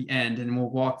you with the end, and we'll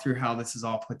walk through how this is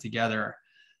all put together.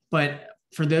 But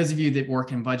for those of you that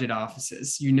work in budget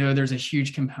offices, there's a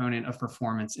huge component of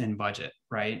performance in budget,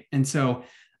 right? And so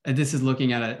this is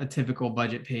looking at a typical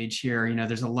budget page here.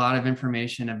 There's a lot of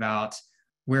information about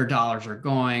where dollars are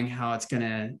going, how it's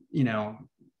going to,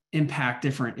 impact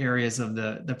different areas of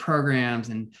the programs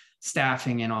and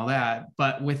staffing and all that.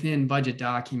 But within budget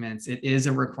documents, it is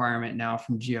a requirement now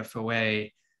from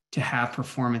GFOA to have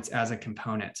performance as a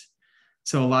component.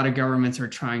 So a lot of governments are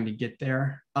trying to get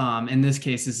there. In this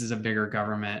case, this is a bigger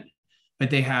government, but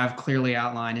they have clearly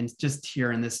outlined, and just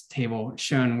here in this table,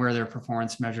 shown where their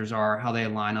performance measures are, how they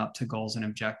line up to goals and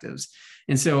objectives.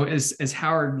 And so as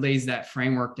Howard lays that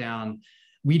framework down,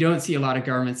 we don't see a lot of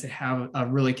governments that have a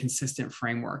really consistent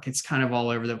framework. It's kind of all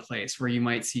over the place, where you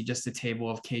might see just a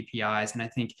table of KPIs. And I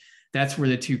think that's where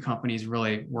the two companies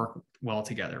really work well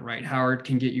together, right? Howard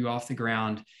can get you off the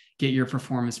ground, get your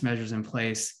performance measures in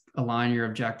place, align your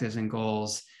objectives and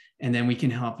goals, and then we can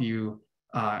help you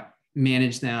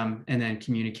manage them and then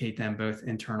communicate them both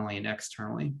internally and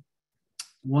externally.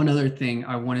 One other thing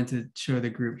I wanted to show the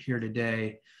group here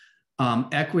today,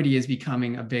 equity is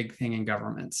becoming a big thing in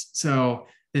governments. So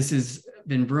this has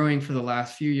been brewing for the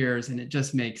last few years, and it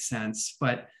just makes sense.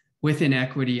 But within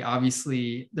equity,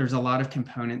 obviously, there's a lot of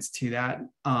components to that,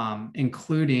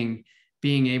 including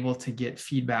being able to get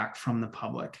feedback from the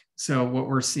public. So what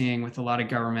we're seeing with a lot of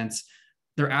governments,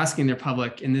 they're asking their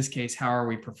public, in this case, how are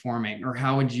we performing? Or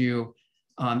how would you,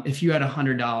 if you had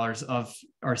 $100 of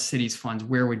our city's funds,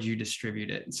 where would you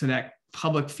distribute it? So that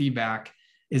public feedback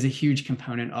is a huge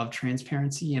component of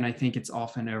transparency. And I think it's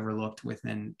often overlooked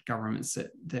within governments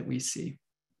that we see.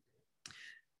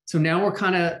 So now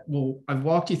I've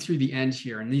walked you through the end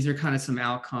here, and these are kind of some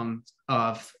outcomes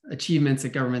of achievements that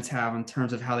governments have in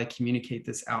terms of how they communicate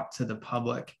this out to the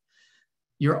public.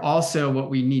 What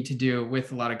we need to do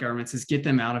with a lot of governments is get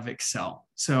them out of Excel.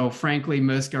 So frankly,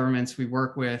 most governments we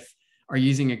work with are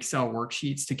using Excel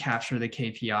worksheets to capture the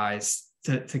KPIs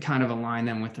to kind of align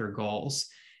them with their goals.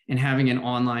 And having an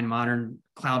online, modern,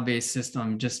 cloud-based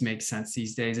system just makes sense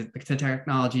these days. The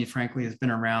technology, frankly, has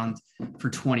been around for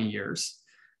 20 years.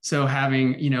 So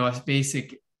having, a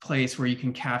basic place where you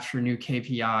can capture new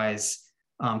KPIs,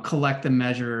 collect the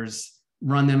measures,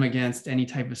 run them against any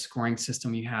type of scoring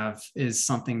system you have is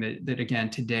something that again,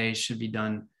 today should be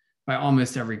done by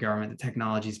almost every government. The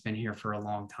technology's been here for a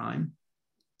long time.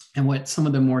 And what some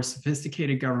of the more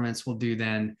sophisticated governments will do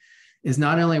then is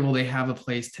not only will they have a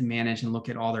place to manage and look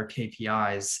at all their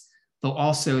KPIs, they'll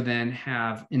also then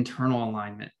have internal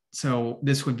alignment. So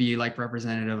this would be like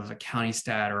representative of a county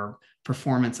stat or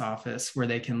performance office, where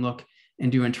they can look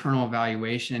and do internal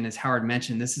evaluation. As Howard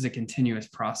mentioned, this is a continuous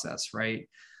process, right?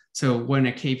 So when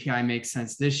a KPI makes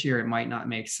sense this year, it might not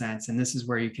make sense. And this is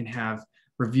where you can have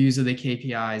reviews of the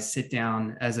KPIs, sit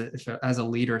down as a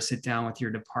leader, sit down with your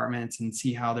departments and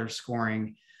see how they're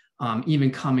scoring.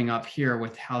 Even coming up here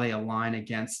with how they align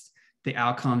against the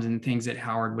outcomes and things that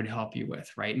Howard would help you with,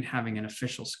 right? And having an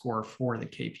official score for the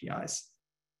KPIs.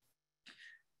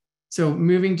 So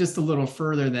moving just a little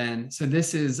further then, so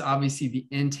this is obviously the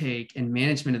intake and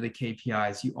management of the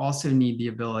KPIs. You also need the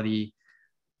ability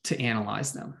to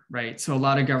analyze them, right? So a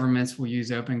lot of governments will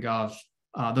use OpenGov.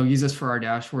 They'll use us for our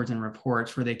dashboards and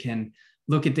reports where they can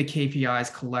look at the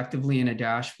KPIs collectively in a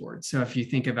dashboard. So if you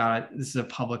think about it, this is a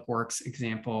public works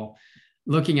example,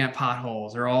 looking at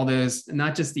potholes or all those,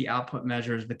 not just the output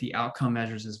measures, but the outcome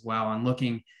measures as well, and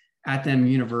looking at them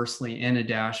universally in a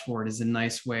dashboard is a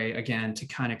nice way, again, to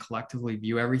kind of collectively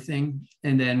view everything.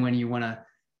 And then when you want to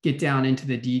get down into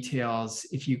the details,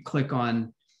 if you click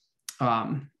on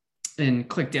and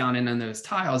click down in on those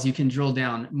tiles, you can drill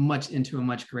down into a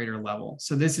much greater level.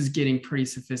 So this is getting pretty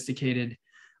sophisticated.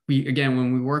 Again,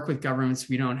 when we work with governments,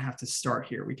 we don't have to start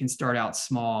here. We can start out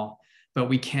small, but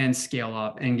we can scale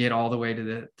up and get all the way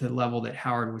to the level that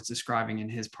Howard was describing in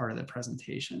his part of the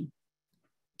presentation.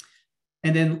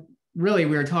 And then really,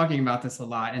 we were talking about this a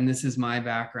lot, and this is my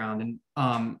background.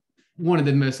 And one of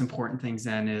the most important things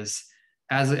then is,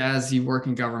 as you work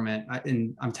in government,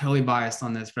 and I'm totally biased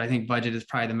on this, but I think budget is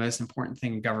probably the most important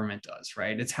thing government does,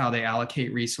 right? It's how they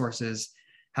allocate resources,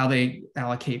 how they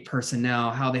allocate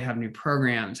personnel, how they have new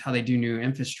programs, how they do new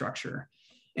infrastructure.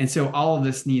 And so all of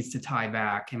this needs to tie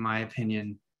back, in my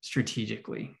opinion,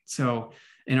 strategically. So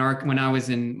when I was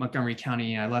in Montgomery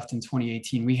County, I left in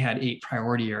 2018, we had 8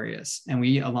 priority areas, and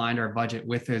we aligned our budget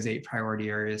with those 8 priority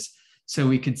areas so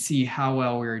we could see how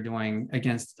well we were doing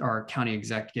against our county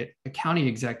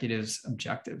executives'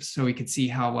 objectives. So we could see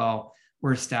how well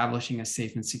we're establishing a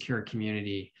safe and secure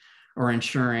community or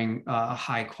ensuring a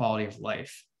high quality of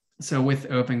life. So with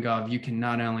OpenGov, you can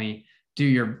not only do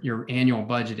your annual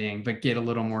budgeting, but get a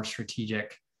little more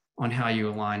strategic on how you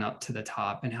align up to the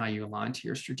top and how you align to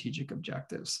your strategic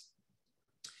objectives.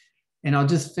 And I'll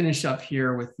just finish up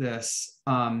here with this.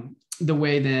 The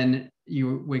way then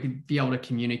we could be able to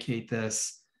communicate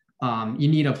this, you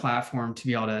need a platform to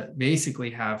be able to basically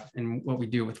have, and what we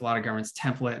do with a lot of governments,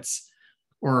 templates,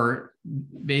 or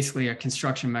basically a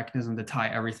construction mechanism to tie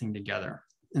everything together.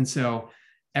 And so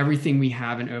everything we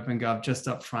have in OpenGov just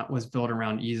up front was built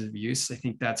around ease of use. I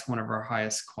think that's one of our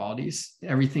highest qualities.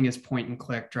 Everything is point and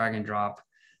click, drag and drop.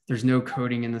 There's no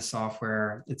coding in the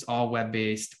software. It's all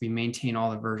web-based. We maintain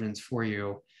all the versions for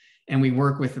you. And we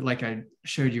work with, like I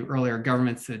showed you earlier,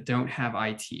 governments that don't have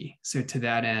IT. So to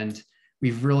that end,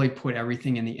 we've really put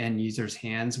everything in the end user's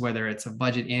hands, whether it's a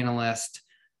budget analyst,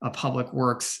 a public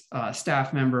works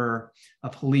staff member, a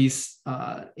police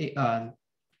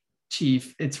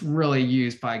chief. It's really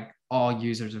used by all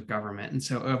users of government. And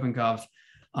so OpenGov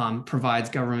provides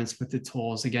governments with the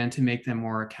tools, again, to make them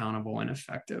more accountable and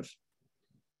effective.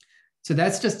 So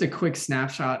that's just a quick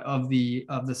snapshot of the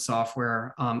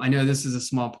software. I know this is a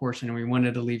small portion, and we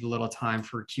wanted to leave a little time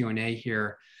for Q&A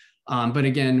here. But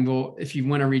again, if you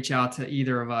want to reach out to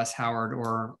either of us, Howard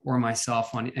or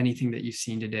myself, on anything that you've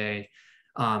seen today,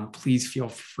 please feel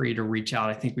free to reach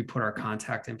out. I think we put our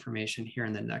contact information here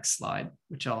in the next slide,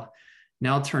 which I'll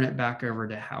now turn it back over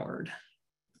to Howard.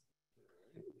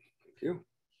 Thank you.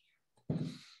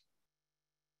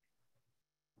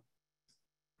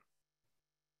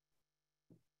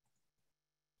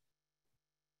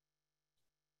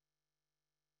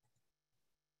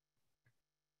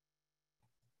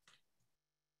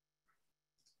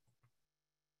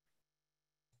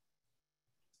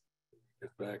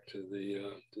 Get back to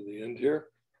the end here.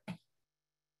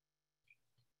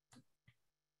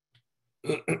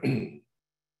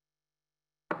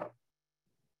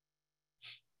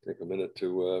 Take a minute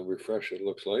to refresh, it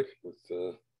looks like,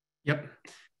 with yep.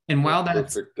 And while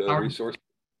that's resource.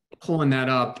 Pulling that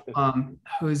up,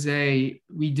 Jose,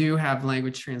 we do have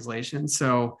language translation.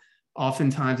 So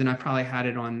oftentimes, and I probably had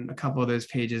it on a couple of those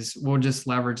pages, we'll just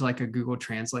leverage like a Google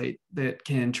Translate that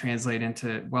can translate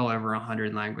into well over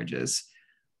 100 languages.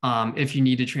 If you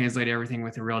need to translate everything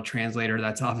with a real translator,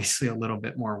 that's obviously a little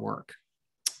bit more work.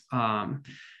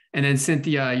 And then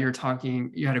Cynthia, you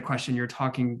had a question, you're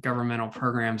talking governmental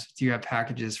programs. Do you have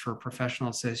packages for professional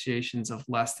associations of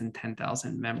less than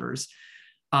 10,000 members?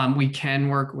 We can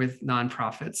work with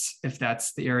nonprofits if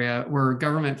that's the area. We're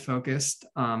government focused.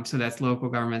 So that's local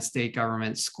government, state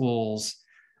government, schools,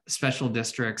 special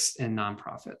districts, and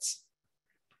nonprofits.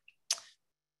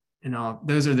 And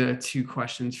those are the 2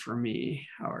 questions for me,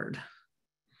 Howard.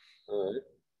 All right.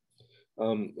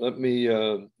 Let me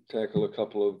tackle a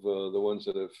couple of the ones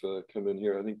that have come in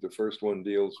here. I think the first one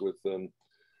deals with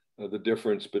the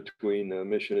difference between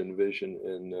mission and vision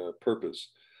and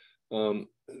purpose. The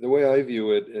way I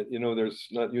view it, there's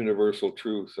not universal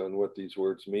truth on what these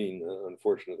words mean,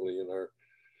 unfortunately, in our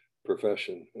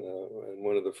profession. And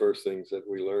one of the first things that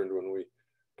we learned when we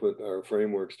put our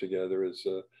frameworks together is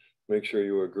make sure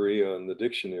you agree on the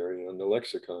dictionary, on the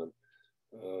lexicon.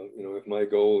 If my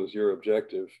goal is your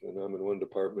objective and I'm in one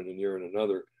department and you're in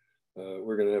another,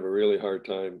 we're going to have a really hard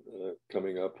time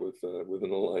coming up with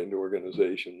an aligned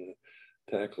organization,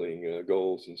 tackling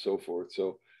goals and so forth.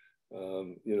 So,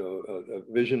 a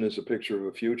vision is a picture of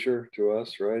a future to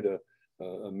us, right?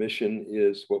 A mission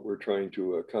is what we're trying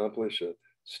to accomplish, a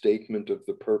statement of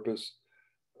the purpose.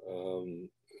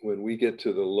 when we get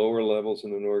to the lower levels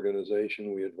in an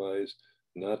organization, we advise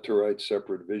not to write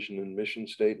separate vision and mission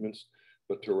statements,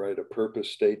 but to write a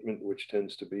purpose statement, which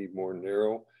tends to be more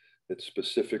narrow. It's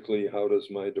specifically, how does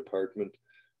my department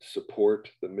support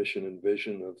the mission and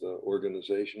vision of the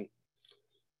organization?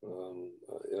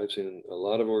 I've seen a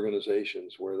lot of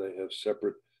organizations where they have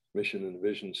separate mission and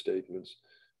vision statements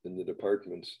in the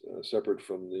departments, separate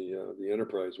from the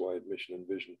enterprise-wide mission and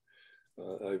vision.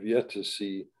 I've yet to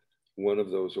see one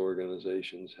of those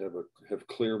organizations have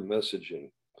clear messaging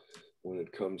when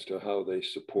it comes to how they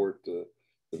support the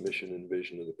mission and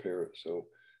vision of the parent. So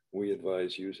we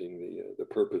advise using the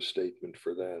purpose statement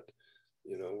for that.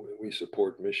 You know, we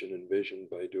support mission and vision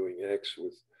by doing X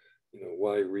with, you know,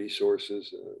 Y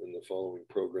resources in the following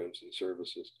programs and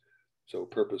services. So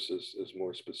purpose is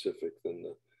more specific than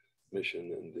the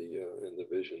mission and the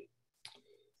vision.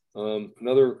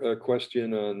 Another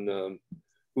question on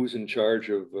who's in charge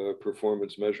of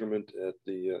performance measurement at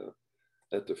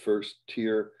the first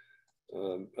tier.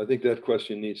 I think that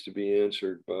question needs to be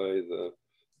answered by the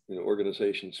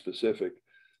organization specific.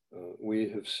 We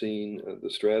have seen the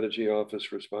strategy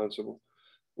office responsible.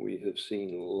 We have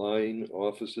seen line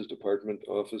offices, department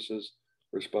offices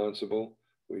responsible.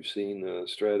 We've seen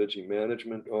strategy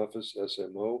management office,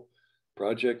 SMO,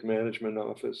 project management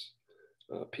office,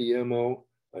 PMO.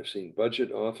 I've seen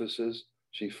budget offices,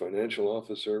 chief financial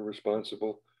officer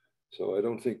responsible. So I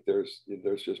don't think there's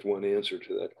just one answer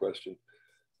to that question.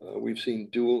 We've seen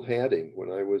dual hatting.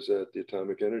 When I was at the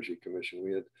Atomic Energy Commission,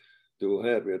 we had dual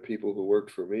hat. We had people who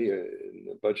worked for me in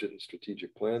the budget and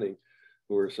strategic planning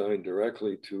who were assigned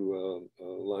directly to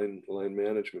line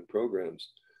management programs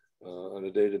on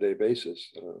a day-to-day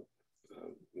basis.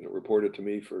 Reported to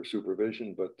me for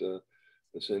supervision, but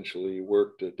essentially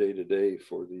worked day-to-day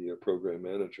for the program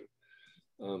manager.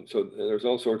 So there's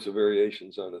all sorts of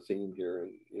variations on a theme here,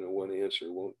 and one answer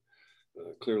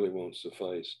clearly won't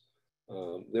suffice.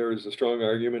 There is a strong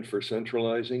argument for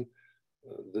centralizing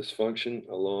this function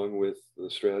along with the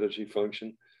strategy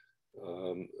function.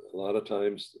 A lot of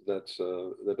times that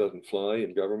doesn't fly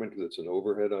in government because it's an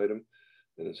overhead item,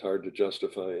 and it's hard to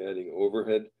justify adding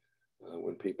overhead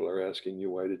when people are asking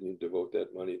you, why didn't you devote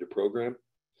that money to program?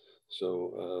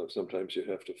 So sometimes you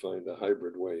have to find a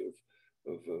hybrid way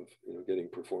of getting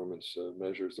performance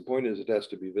measures. The point is, it has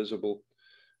to be visible.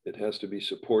 It has to be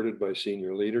supported by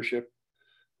senior leadership.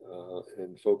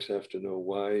 And folks have to know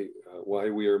why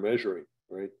we are measuring,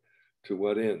 right? To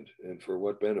what end and for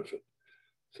what benefit.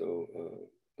 So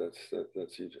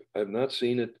that's huge. I've not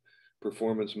seen it,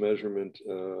 performance measurement,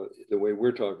 the way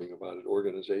we're talking about it,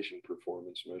 organization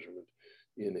performance measurement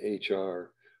in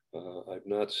HR. I've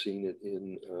not seen it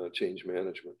in change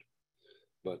management,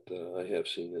 but I have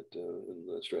seen it in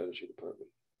the strategy department.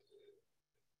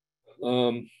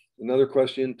 Another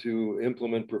question: to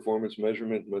implement performance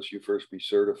measurement, must you first be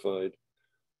certified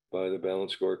by the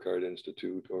Balanced Scorecard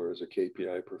Institute or as a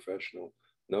KPI professional?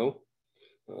 No,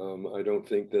 I don't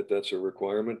think that that's a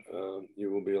requirement.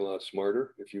 You will be a lot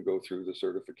smarter if you go through the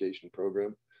certification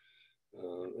program.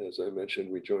 As I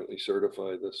mentioned, we jointly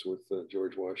certify this with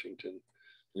George Washington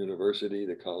University,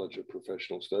 the College of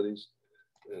Professional Studies,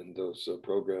 and those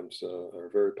programs are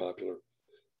very popular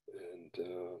and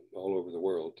all over the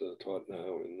world, taught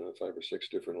now in 5 or 6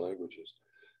 different languages.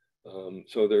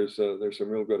 So there's some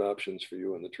real good options for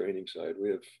you on the training side. We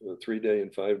have 3-day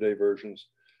and 5-day versions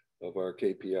of our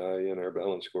KPI and our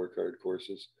Balanced Scorecard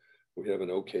courses. We have an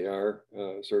OKR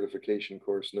certification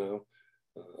course now.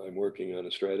 I'm working on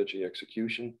a strategy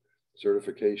execution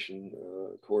certification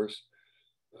course.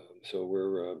 So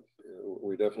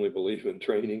we definitely believe in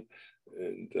training,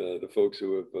 and the folks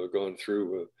who have gone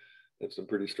through have some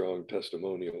pretty strong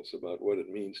testimonials about what it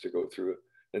means to go through it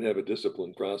and have a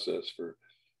disciplined process for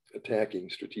attacking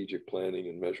strategic planning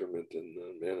and measurement and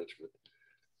management.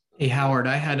 Hey, Howard,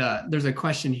 there's a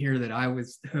question here that I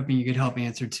was hoping you could help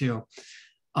answer too,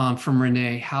 from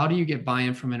Renee. How do you get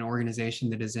buy-in from an organization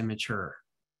that is immature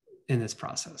in this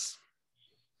process?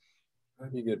 How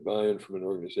do you get buy-in from an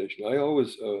organization? I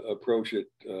always approach it,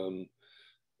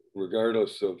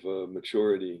 regardless of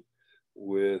maturity,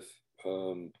 with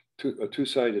a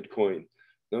two-sided coin.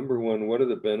 Number one, what are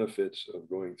the benefits of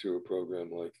going through a program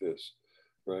like this,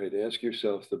 right? Ask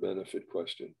yourself the benefit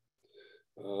question.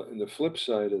 And the flip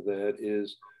side of that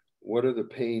is, what are the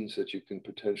pains that you can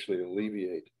potentially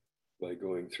alleviate by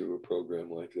going through a program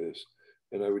like this?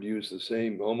 And I would use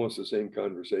almost the same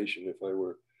conversation if I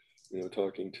were,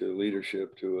 talking to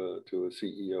leadership, to a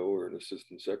CEO or an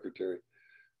assistant secretary,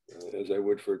 as I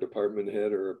would for a department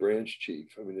head or a branch chief.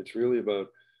 I mean, it's really about,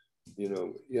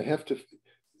 you have to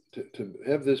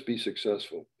have this be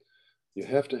successful. You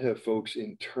have to have folks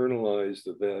internalize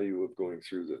the value of going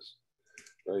through this,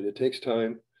 right? It takes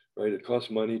time, right? It costs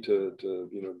money to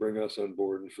bring us on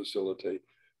board and facilitate.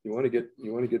 You want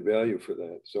to get value for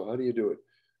that. So how do you do it?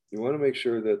 You want to make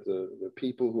sure that the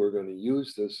people who are going to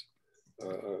use this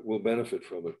will benefit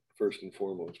from it first and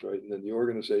foremost, right? And then the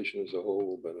organization as a whole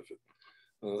will benefit.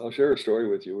 I'll share a story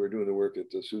with you. We're doing the work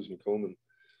at the Susan Komen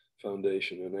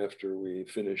Foundation, and after we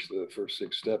finished the first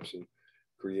 6 steps and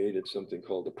created something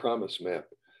called the Promise Map,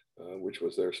 which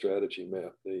was their strategy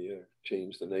map, they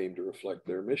changed the name to reflect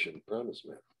their mission, Promise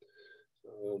Map.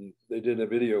 They did a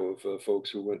video of folks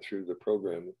who went through the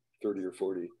program. 30 or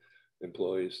 40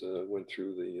 employees went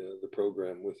through the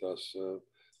program with us.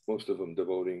 Most of them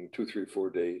devoting 2, 3, 4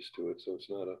 days to it. So it's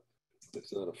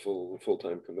not a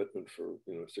full-time commitment for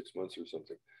 6 months or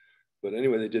something. But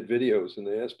anyway, they did videos and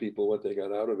they asked people what they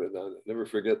got out of it. I'll never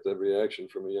forget the reaction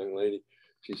from a young lady.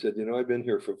 She said, I've been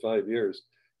here for 5 years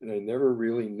and I never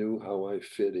really knew how I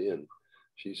fit in.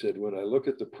 She said, when I look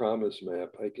at the Promise Map,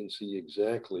 I can see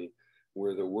exactly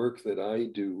where the work that I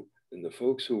do and the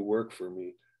folks who work for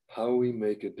me, how we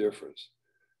make a difference.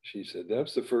 She said,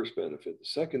 that's the first benefit. The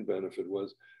second benefit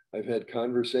was I've had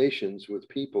conversations with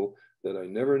people that I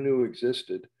never knew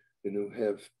existed and who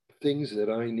have things that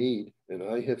I need and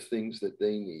I have things that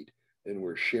they need, and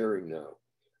we're sharing now.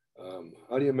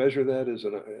 How do you measure that as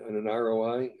an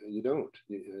ROI? You don't.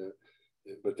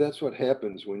 But that's what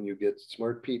happens when you get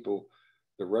smart people,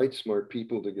 the right smart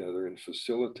people together in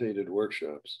facilitated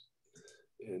workshops,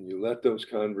 and you let those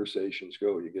conversations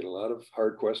go. You get a lot of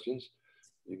hard questions.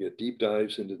 You get deep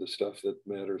dives into the stuff that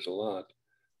matters a lot,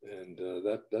 and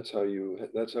that's how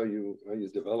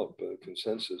you develop a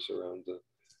consensus around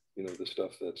the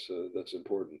stuff that's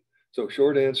important. So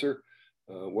short answer,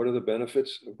 what are the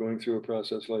benefits of going through a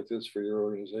process like this for your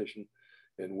organization?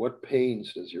 And what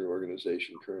pains does your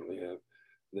organization currently have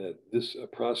that a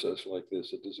process like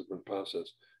this, a disciplined process,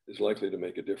 is likely to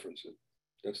make a difference in?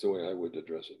 That's the way I would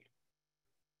address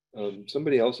it.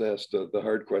 Somebody else asked the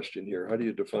hard question here. How do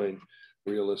you define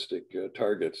realistic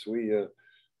targets?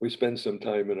 We spend some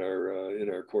time in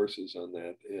our courses on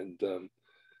that. And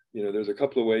there's a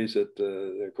couple of ways that,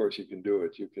 of course, you can do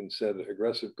it. You can set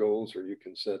aggressive goals, or you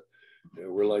can set,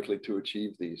 we're likely to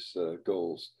achieve these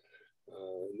goals.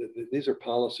 These are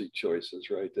policy choices,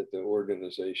 right, that the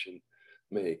organization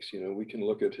makes. We can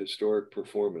look at historic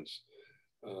performance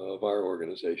of our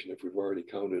organization if we've already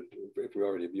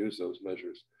have used those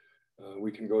measures.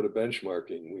 We can go to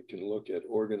benchmarking. We can look at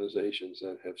organizations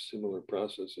that have similar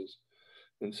processes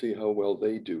and see how well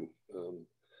they do.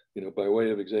 By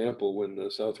way of example, when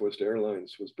Southwest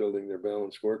Airlines was building their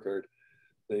balanced scorecard,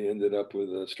 they ended up with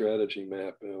a strategy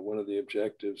map. One of the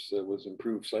objectives was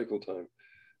improved cycle time,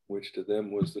 which to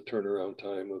them was the turnaround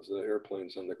time of the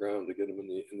airplanes on the ground to get them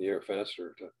in the air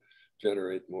faster to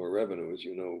generate more revenue. As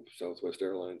you know, Southwest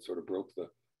Airlines sort of broke the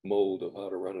mold of how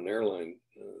to run an airline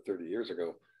 30 years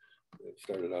ago. It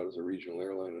started out as a regional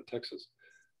airline in Texas.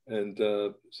 And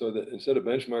so that instead of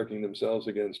benchmarking themselves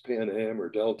against Pan Am or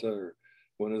Delta or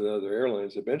one of the other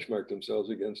airlines, they benchmarked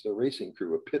themselves against a racing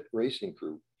crew, a pit racing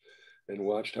crew, and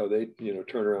watched how they,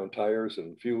 turn around tires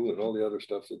and fuel and all the other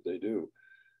stuff that they do.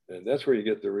 And that's where you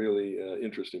get the really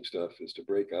interesting stuff, is to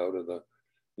break out of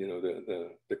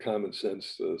the common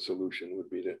sense solution would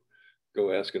be to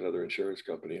go ask another insurance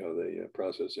company how they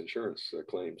process insurance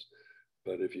claims.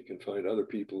 But if you can find other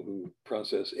people who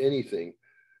process anything,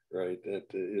 right, that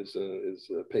is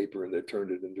paper and they've turned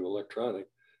it into electronic,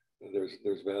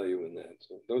 there's value in that.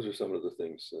 So those are some of the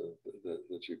things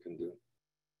that you can do.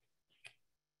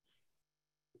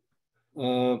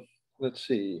 Let's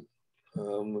see.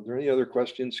 Are there any other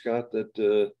questions, Scott,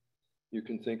 that you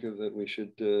can think of that we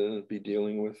should be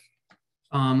dealing with?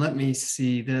 Let me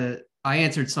see. I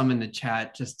answered some in the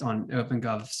chat just on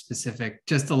OpenGov specific.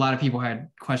 Just a lot of people had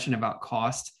question about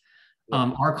cost.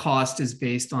 Our cost is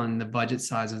based on the budget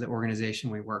size of the organization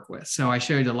we work with. So I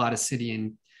showed a lot of city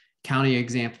and county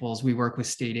examples. We work with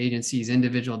state agencies,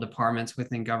 individual departments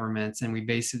within governments, and we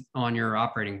base it on your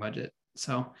operating budget.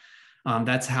 So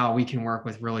that's how we can work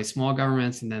with really small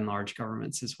governments and then large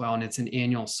governments as well. And it's an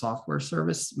annual software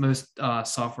service. Most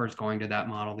software is going to that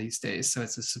model these days. So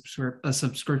it's a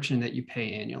subscription that you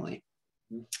pay annually.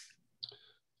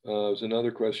 There's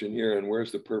another question here, and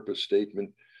where's the purpose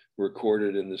statement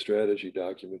recorded in the strategy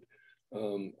document?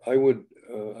 I would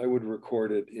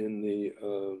record it in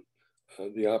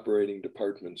the operating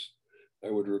departments. I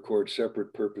would record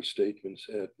separate purpose statements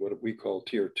at what we call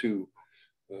tier 2,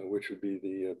 which would be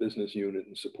the business unit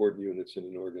and support units in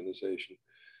an organization.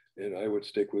 And I would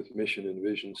stick with mission and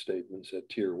vision statements at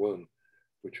tier 1,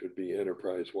 which would be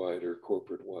enterprise-wide or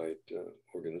corporate-wide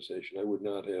organization. I would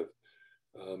not have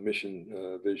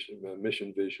mission, vision,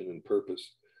 and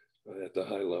purpose. At the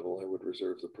high level, I would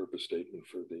reserve the purpose statement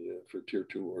for tier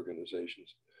 2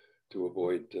 organizations to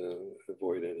avoid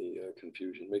any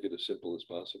confusion. Make it as simple as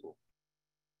possible.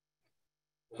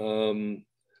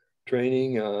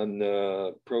 Training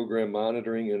on program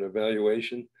monitoring and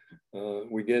evaluation.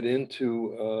 We get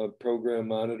into program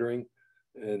monitoring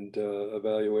and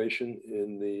evaluation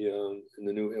in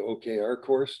the new OKR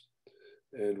course,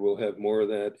 and we'll have more of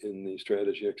that in the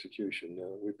strategy execution.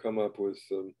 We've come up with,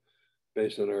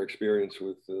 based on our experience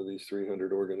with these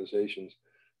 300 organizations,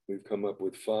 we've come up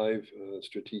with 5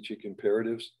 strategic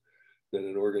imperatives that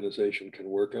an organization can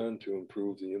work on to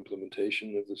improve the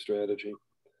implementation of the strategy.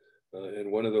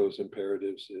 And one of those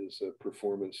imperatives is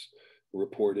performance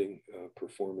reporting,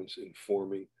 performance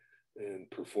informing, and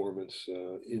performance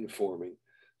informing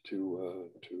to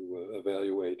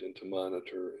evaluate and to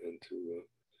monitor and to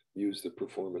use the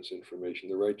performance information,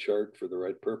 the right chart for the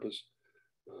right purpose,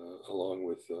 along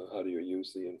with how do you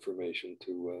use the information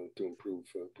to improve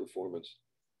performance.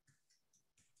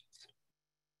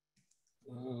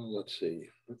 Let's see.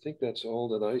 I think that's all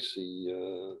that I see,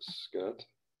 Scott.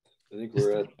 I think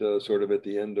we're at sort of at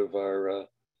the end of our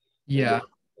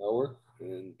hour,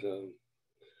 and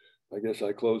I guess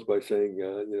I close by saying,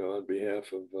 on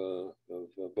behalf of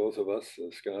both of us,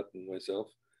 Scott and myself,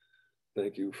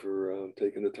 thank you for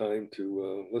taking the time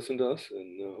to listen to us,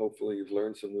 and hopefully you've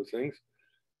learned some new things.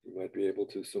 You might be able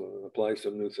to apply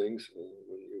some new things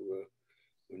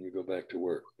when you go back to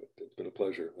work. But it's been a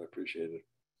pleasure. I appreciate it.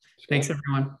 Scott? Thanks,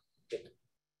 everyone.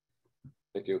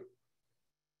 Thank you.